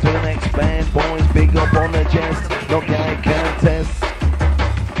a flex to the next band boys, big up on the chest. Knockout contest.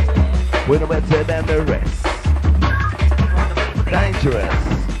 We're no better than the rest. Dangerous.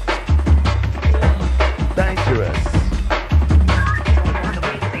 Dangerous.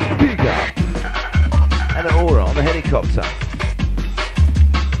 Big up. And an aura on the helicopter.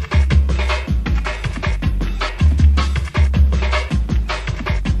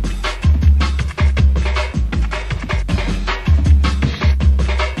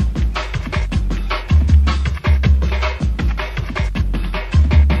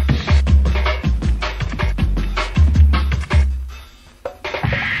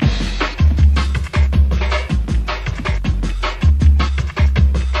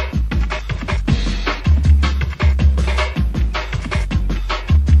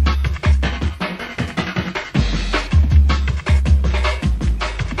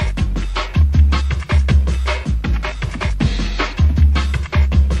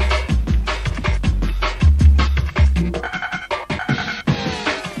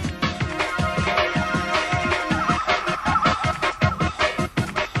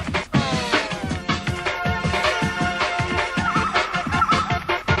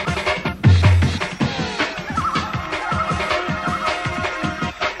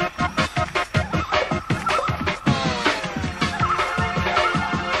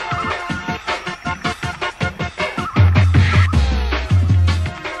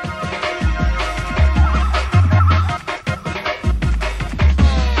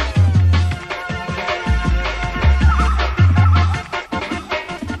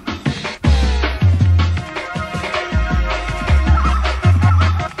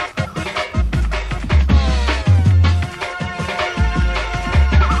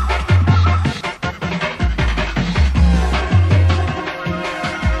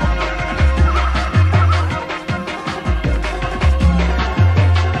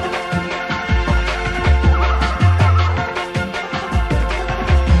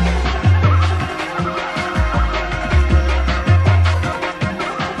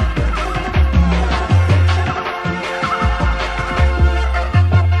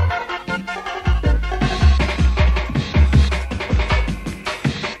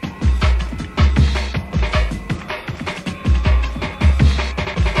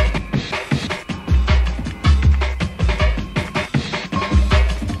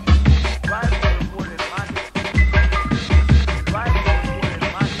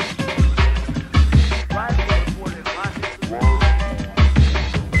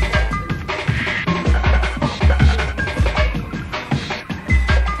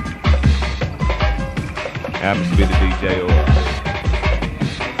 Happens to be the DJ Aura.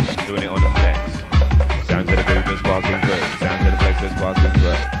 Doing it on the flex. Sounds of the movement sparking through. Sounds of the flex that's sparking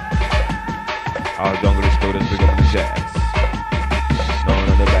through. Our jungle is still big on the chest. Snowing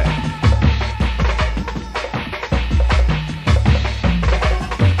on the back.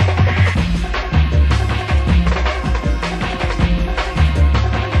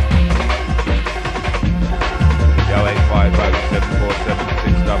 Yo,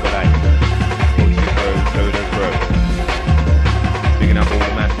 855-747-688. Picking up all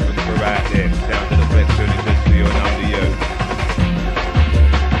the massive for right there. Down to the flex, turning just for you and under you.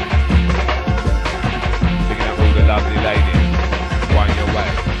 Picking up all the lovely ladies. Wind your way.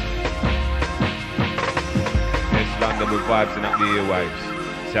 It's London with vibes and up the earwaves.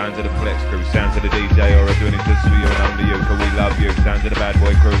 Sounds of the Flex crew, sounds of the DJ Aura, doing it just for you and only you, cause we love you. Sounds of the Bad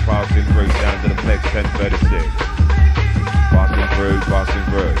Boy crew, passing through. Sounds of the Flex 1036. Passing through, passing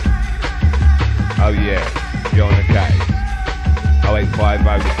through. Oh yeah, you're on the case. 0850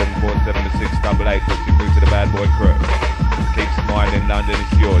 747 688 puts you through to the Bad Boy crew. Keep smiling, London,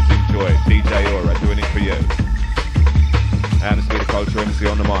 it's yours, enjoy it. DJ Aura, doing it for you. Honestly, the culture MC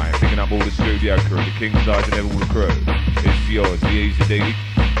on the mic, picking up all the studio crew, the king size and all the crew. It's yours, the Easy D,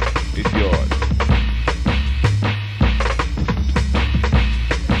 it's yours.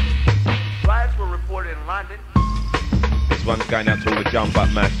 Riots were reported in London. This one's going out to all the jump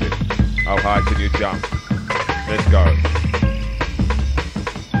up massive. How high can you jump? Let's go.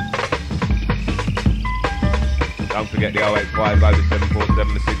 Don't forget the 0850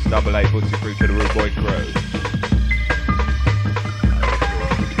 747 688 puts you through to the Rude Boy crew.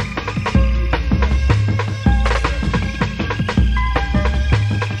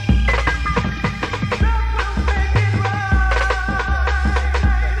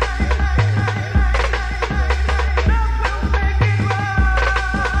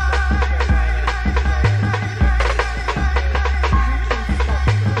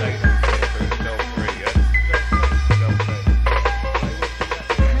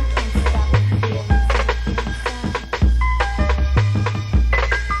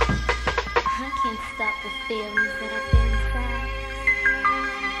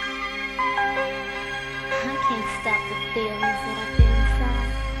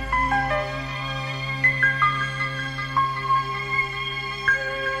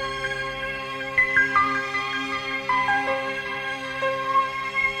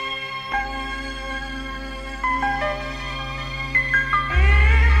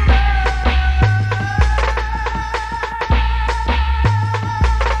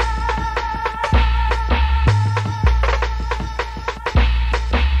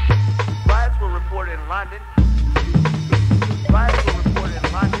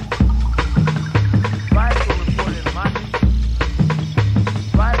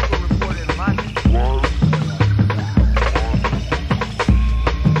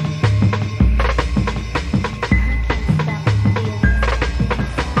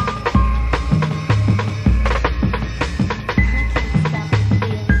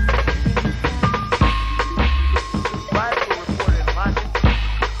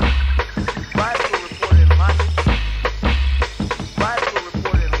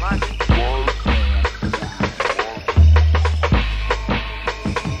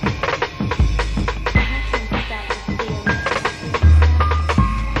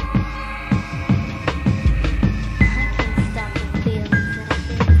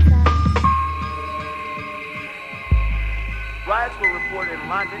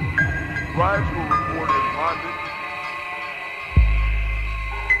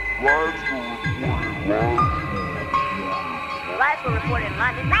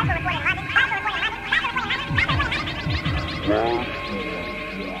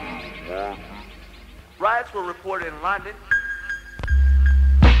 Riots were reported in London.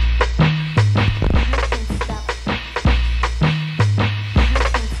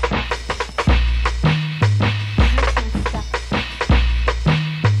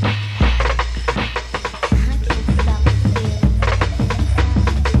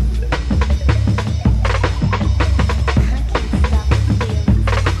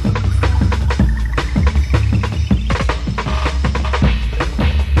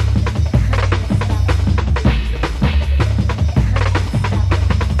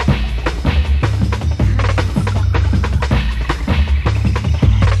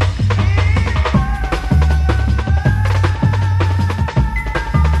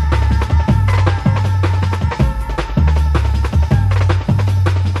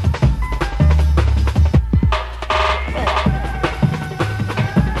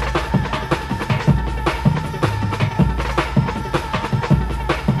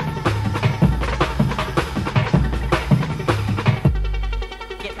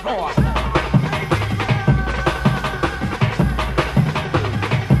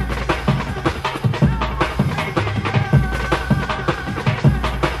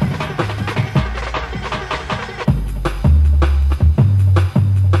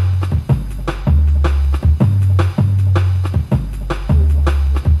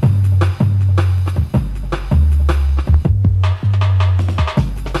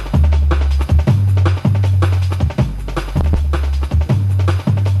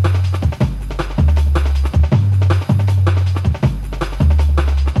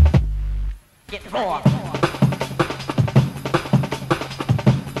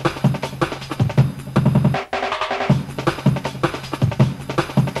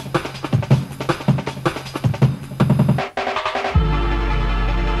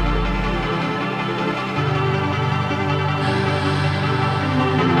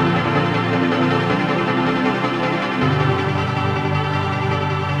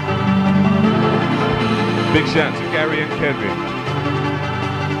 Gary and Kevin.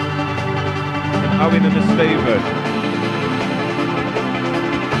 And Owen and the Stephen.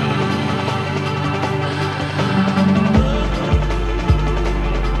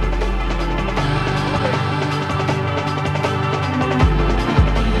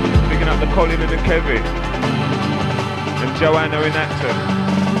 Colin and the Kevin, and Joanna in Acton,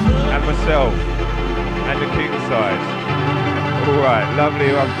 and myself, and the King size. Alright, lovely.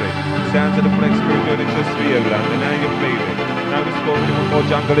 Sounds of the Flex crew doing it just for you, London. How you feeling? Now we're scoring with more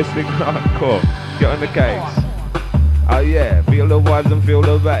jungleistic hardcore. Get on the case. Oh yeah, feel the vibes and feel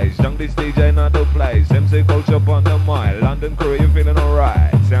the bass. Junglist DJ not the place. MC culture on the mind. London crew, you feeling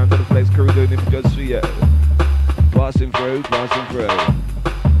alright? Sounds of the Flex crew doing it just for you. Passing through.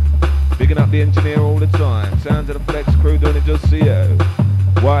 Picking up the engineer all the time. Sounds of the Flex crew doing it just for you.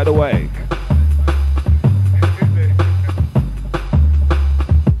 Wide awake.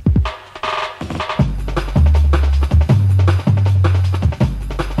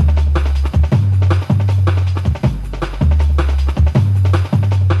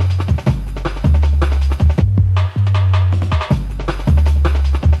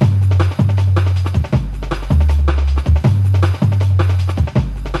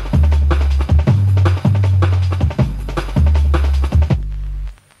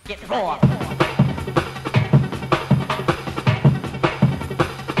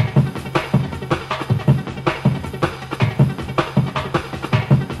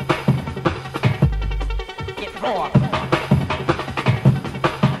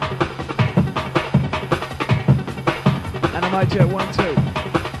 Jet 1, 2.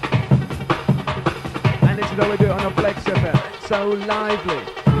 And this is how we do it on a Flex FM. So lively.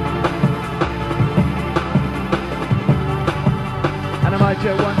 And I'm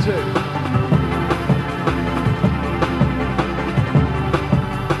Jet 1, 2.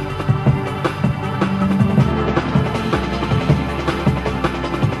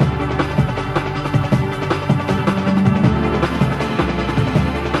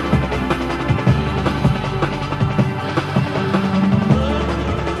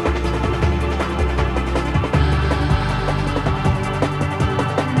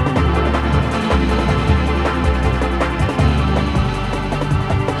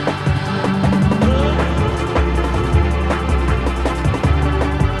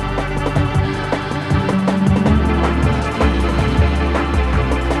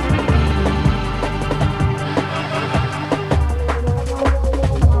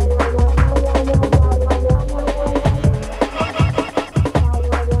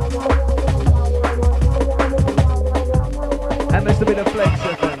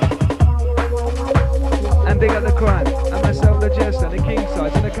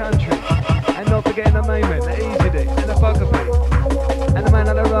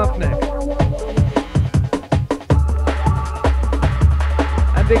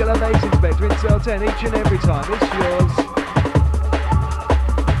 Each and every time, it's yours.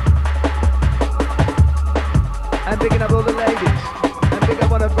 And picking up all the ladies, and pick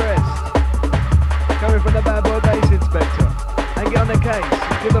up on her breast. Coming from the Bad Boy Bass Inspector. And get on the case,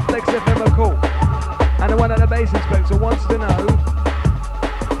 give the Flex FM a call. And the one at the Bass Inspector wants to know.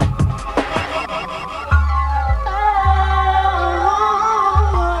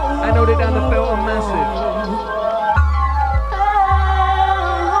 And hold it down the filter massive.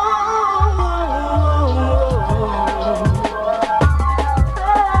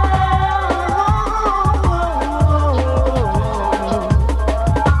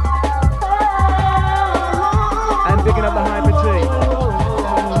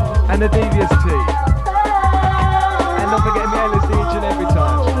 The Devious T. And not forgetting the LSD each and every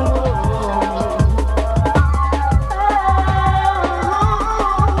time.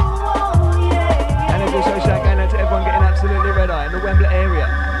 And there's also a shout going out to everyone getting absolutely red eye in the Wembley area.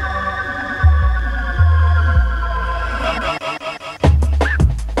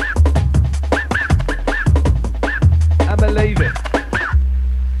 And believe it.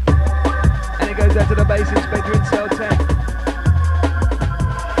 And it goes out to the Bass Inspector in cell 10.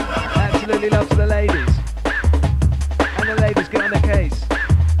 Love to the ladies, and the ladies get on the case.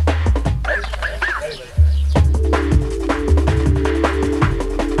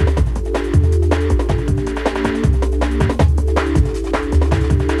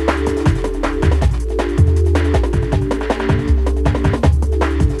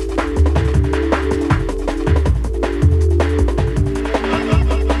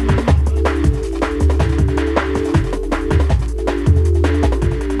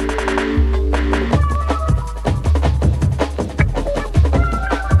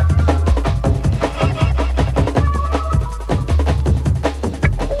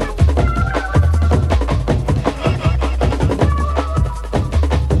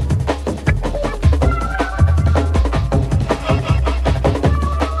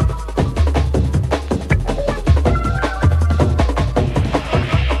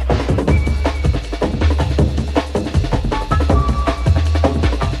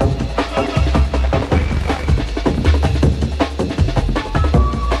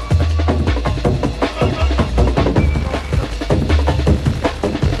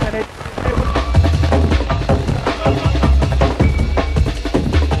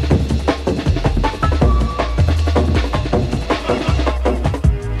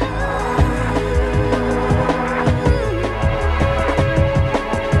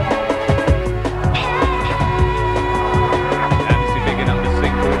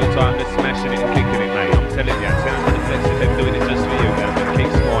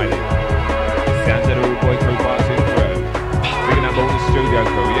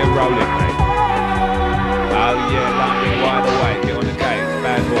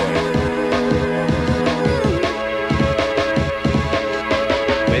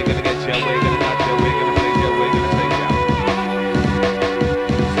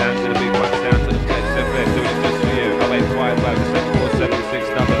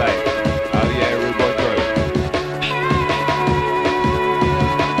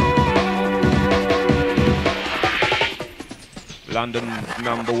 London's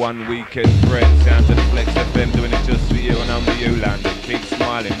 #1 weekend friend. Sounds of the Flex FM, doing it just for you and only you, London. Keep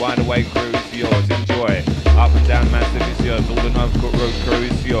smiling, wide awake crew is yours, enjoy. Up and down massive is yours, all the Northcote Road crew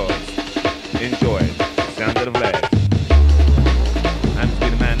is yours. Enjoy. Sounds of the Flex. And to be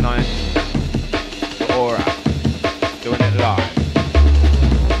the man 9, the Aura, doing it live.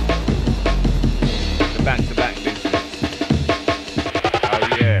 The back-to-back business. Oh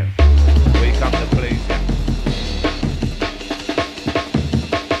yeah, we come to please you.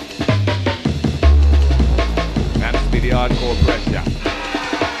 That's to be the hardcore pressure.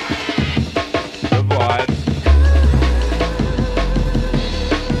 The vibes.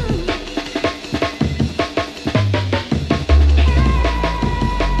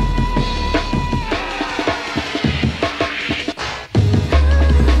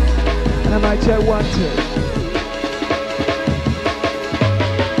 And I might check 1, 2.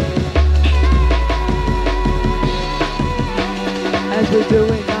 As we're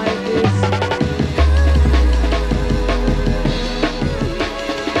doing like this.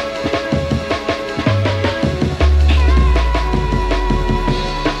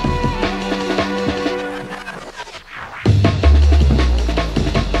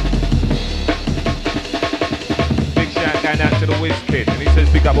 Big shout going out to the Whiz Kid, and he says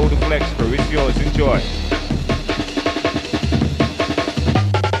pick up all the Flex crew, it's yours, enjoy.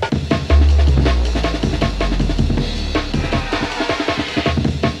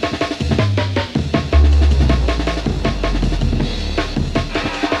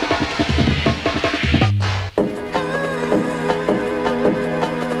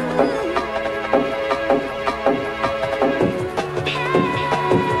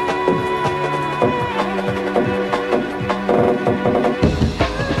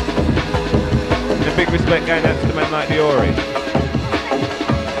 Respect going out to the man like the Ori.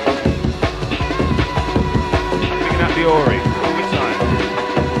 Picking up the Ori all the time.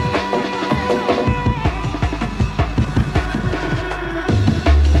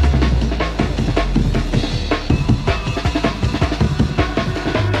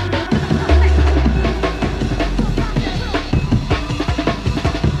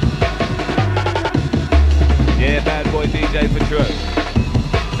 Yeah, bad boy DJ for true.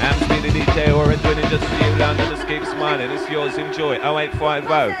 I'm the DJ or doing it just for you, London, just keep smiling, it's yours, enjoy. 0850,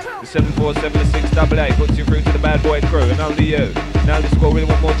 the 747, the 688, puts you through to the bad boy crew, and only you. Now the squad really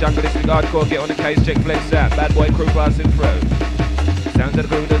want more jungleistic hardcore, get on the case, check Flex out, bad boy crew passing through. Sounds of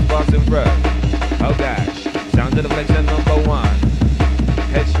the crew that's passing through. Oh gosh, sounds of the Flex at #1.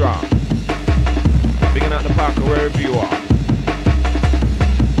 Headstrong. Bigging out the Parker wherever you are.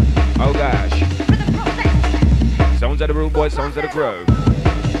 Oh gosh. Sounds of the rude boy, sounds of the crew.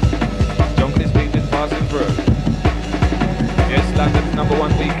 Junglist beat just passing through. Yes, London's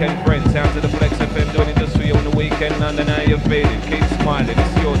 #1 weekend friend. Sounds of the Flex FM, doing it just for you on the weekend. London, how you feeling? Keep smiling,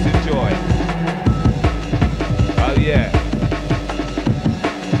 it's yours, enjoy. Oh yeah.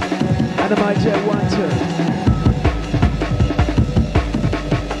 And I might check 1, 2.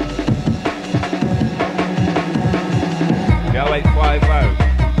 The 0850,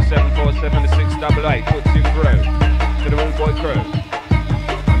 747, the 688 puts you through to the rude boy crew.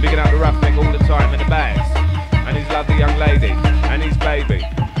 Picking up the roughneck all the time in the bags, and his lovely young lady, and his baby.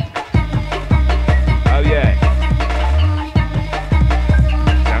 Oh yeah.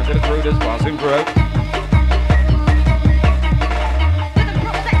 Sounds of the crew that's passing through.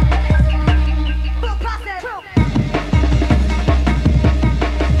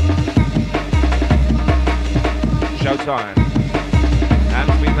 Showtime. And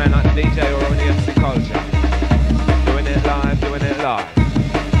we man like the DJ or on the MC Culture. Doing it live, doing it live.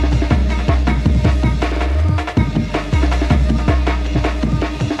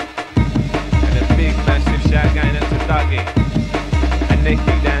 Shout going out to Dougie and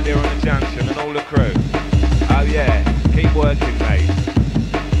Nicky down there on the junction and all the crew. Oh yeah, keep working mate.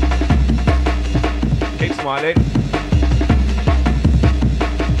 Keep smiling.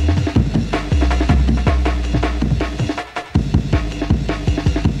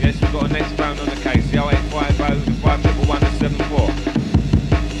 Yes, we've got a next phone on the case, the 0850 511 74.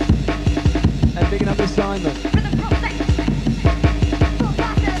 And picking up Simon.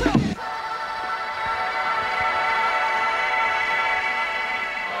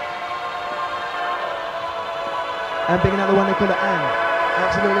 And picking up the one they call it Anne.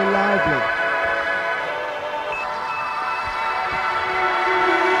 Absolutely lively.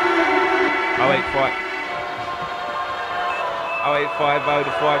 Oh 0850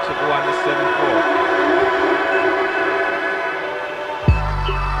 to 511 to 74.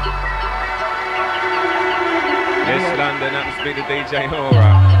 Yes, London, that must be the DJ Nora.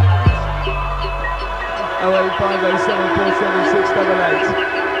 0850747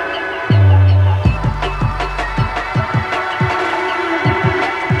 688.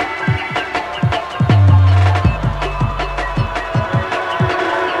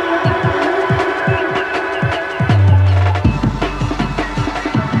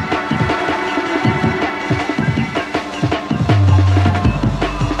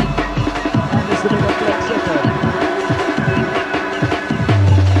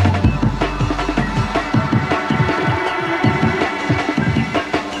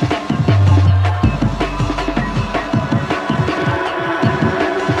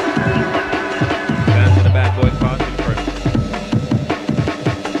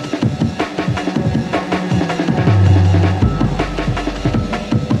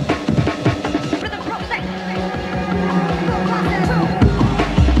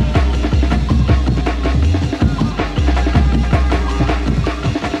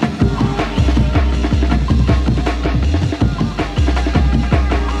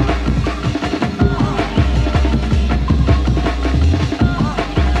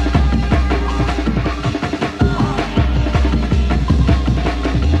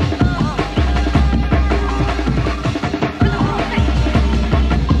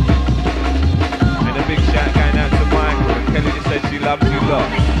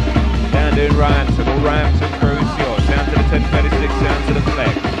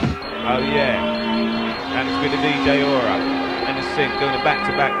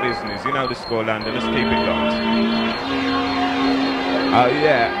 London, let's keep it locked. Oh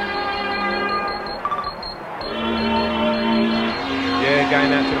yeah. Yeah,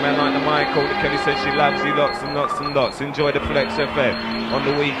 going out to the man like the Michael that Kelly says she loves you lots and lots and lots. Enjoy the Flex FM on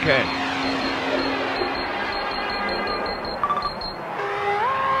the weekend.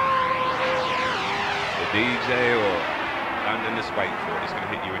 The DJ or London, let's wait for it. It's going to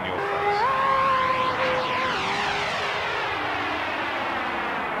hit you in your face.